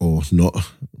back or not.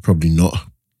 Probably not.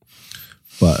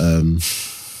 But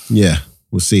yeah,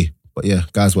 we'll see. But yeah,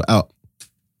 guys, we're out.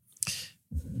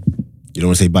 You don't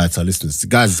want to say bye to our listeners.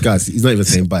 Guys, he's not even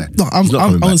saying bye. No, I'm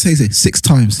going to say 6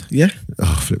 times, yeah?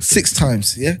 Oh, flip. 6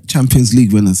 times, yeah? Champions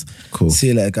League winners. Cool. See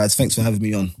you later, guys. Thanks for having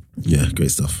me on. Yeah,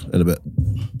 great stuff. In a bit.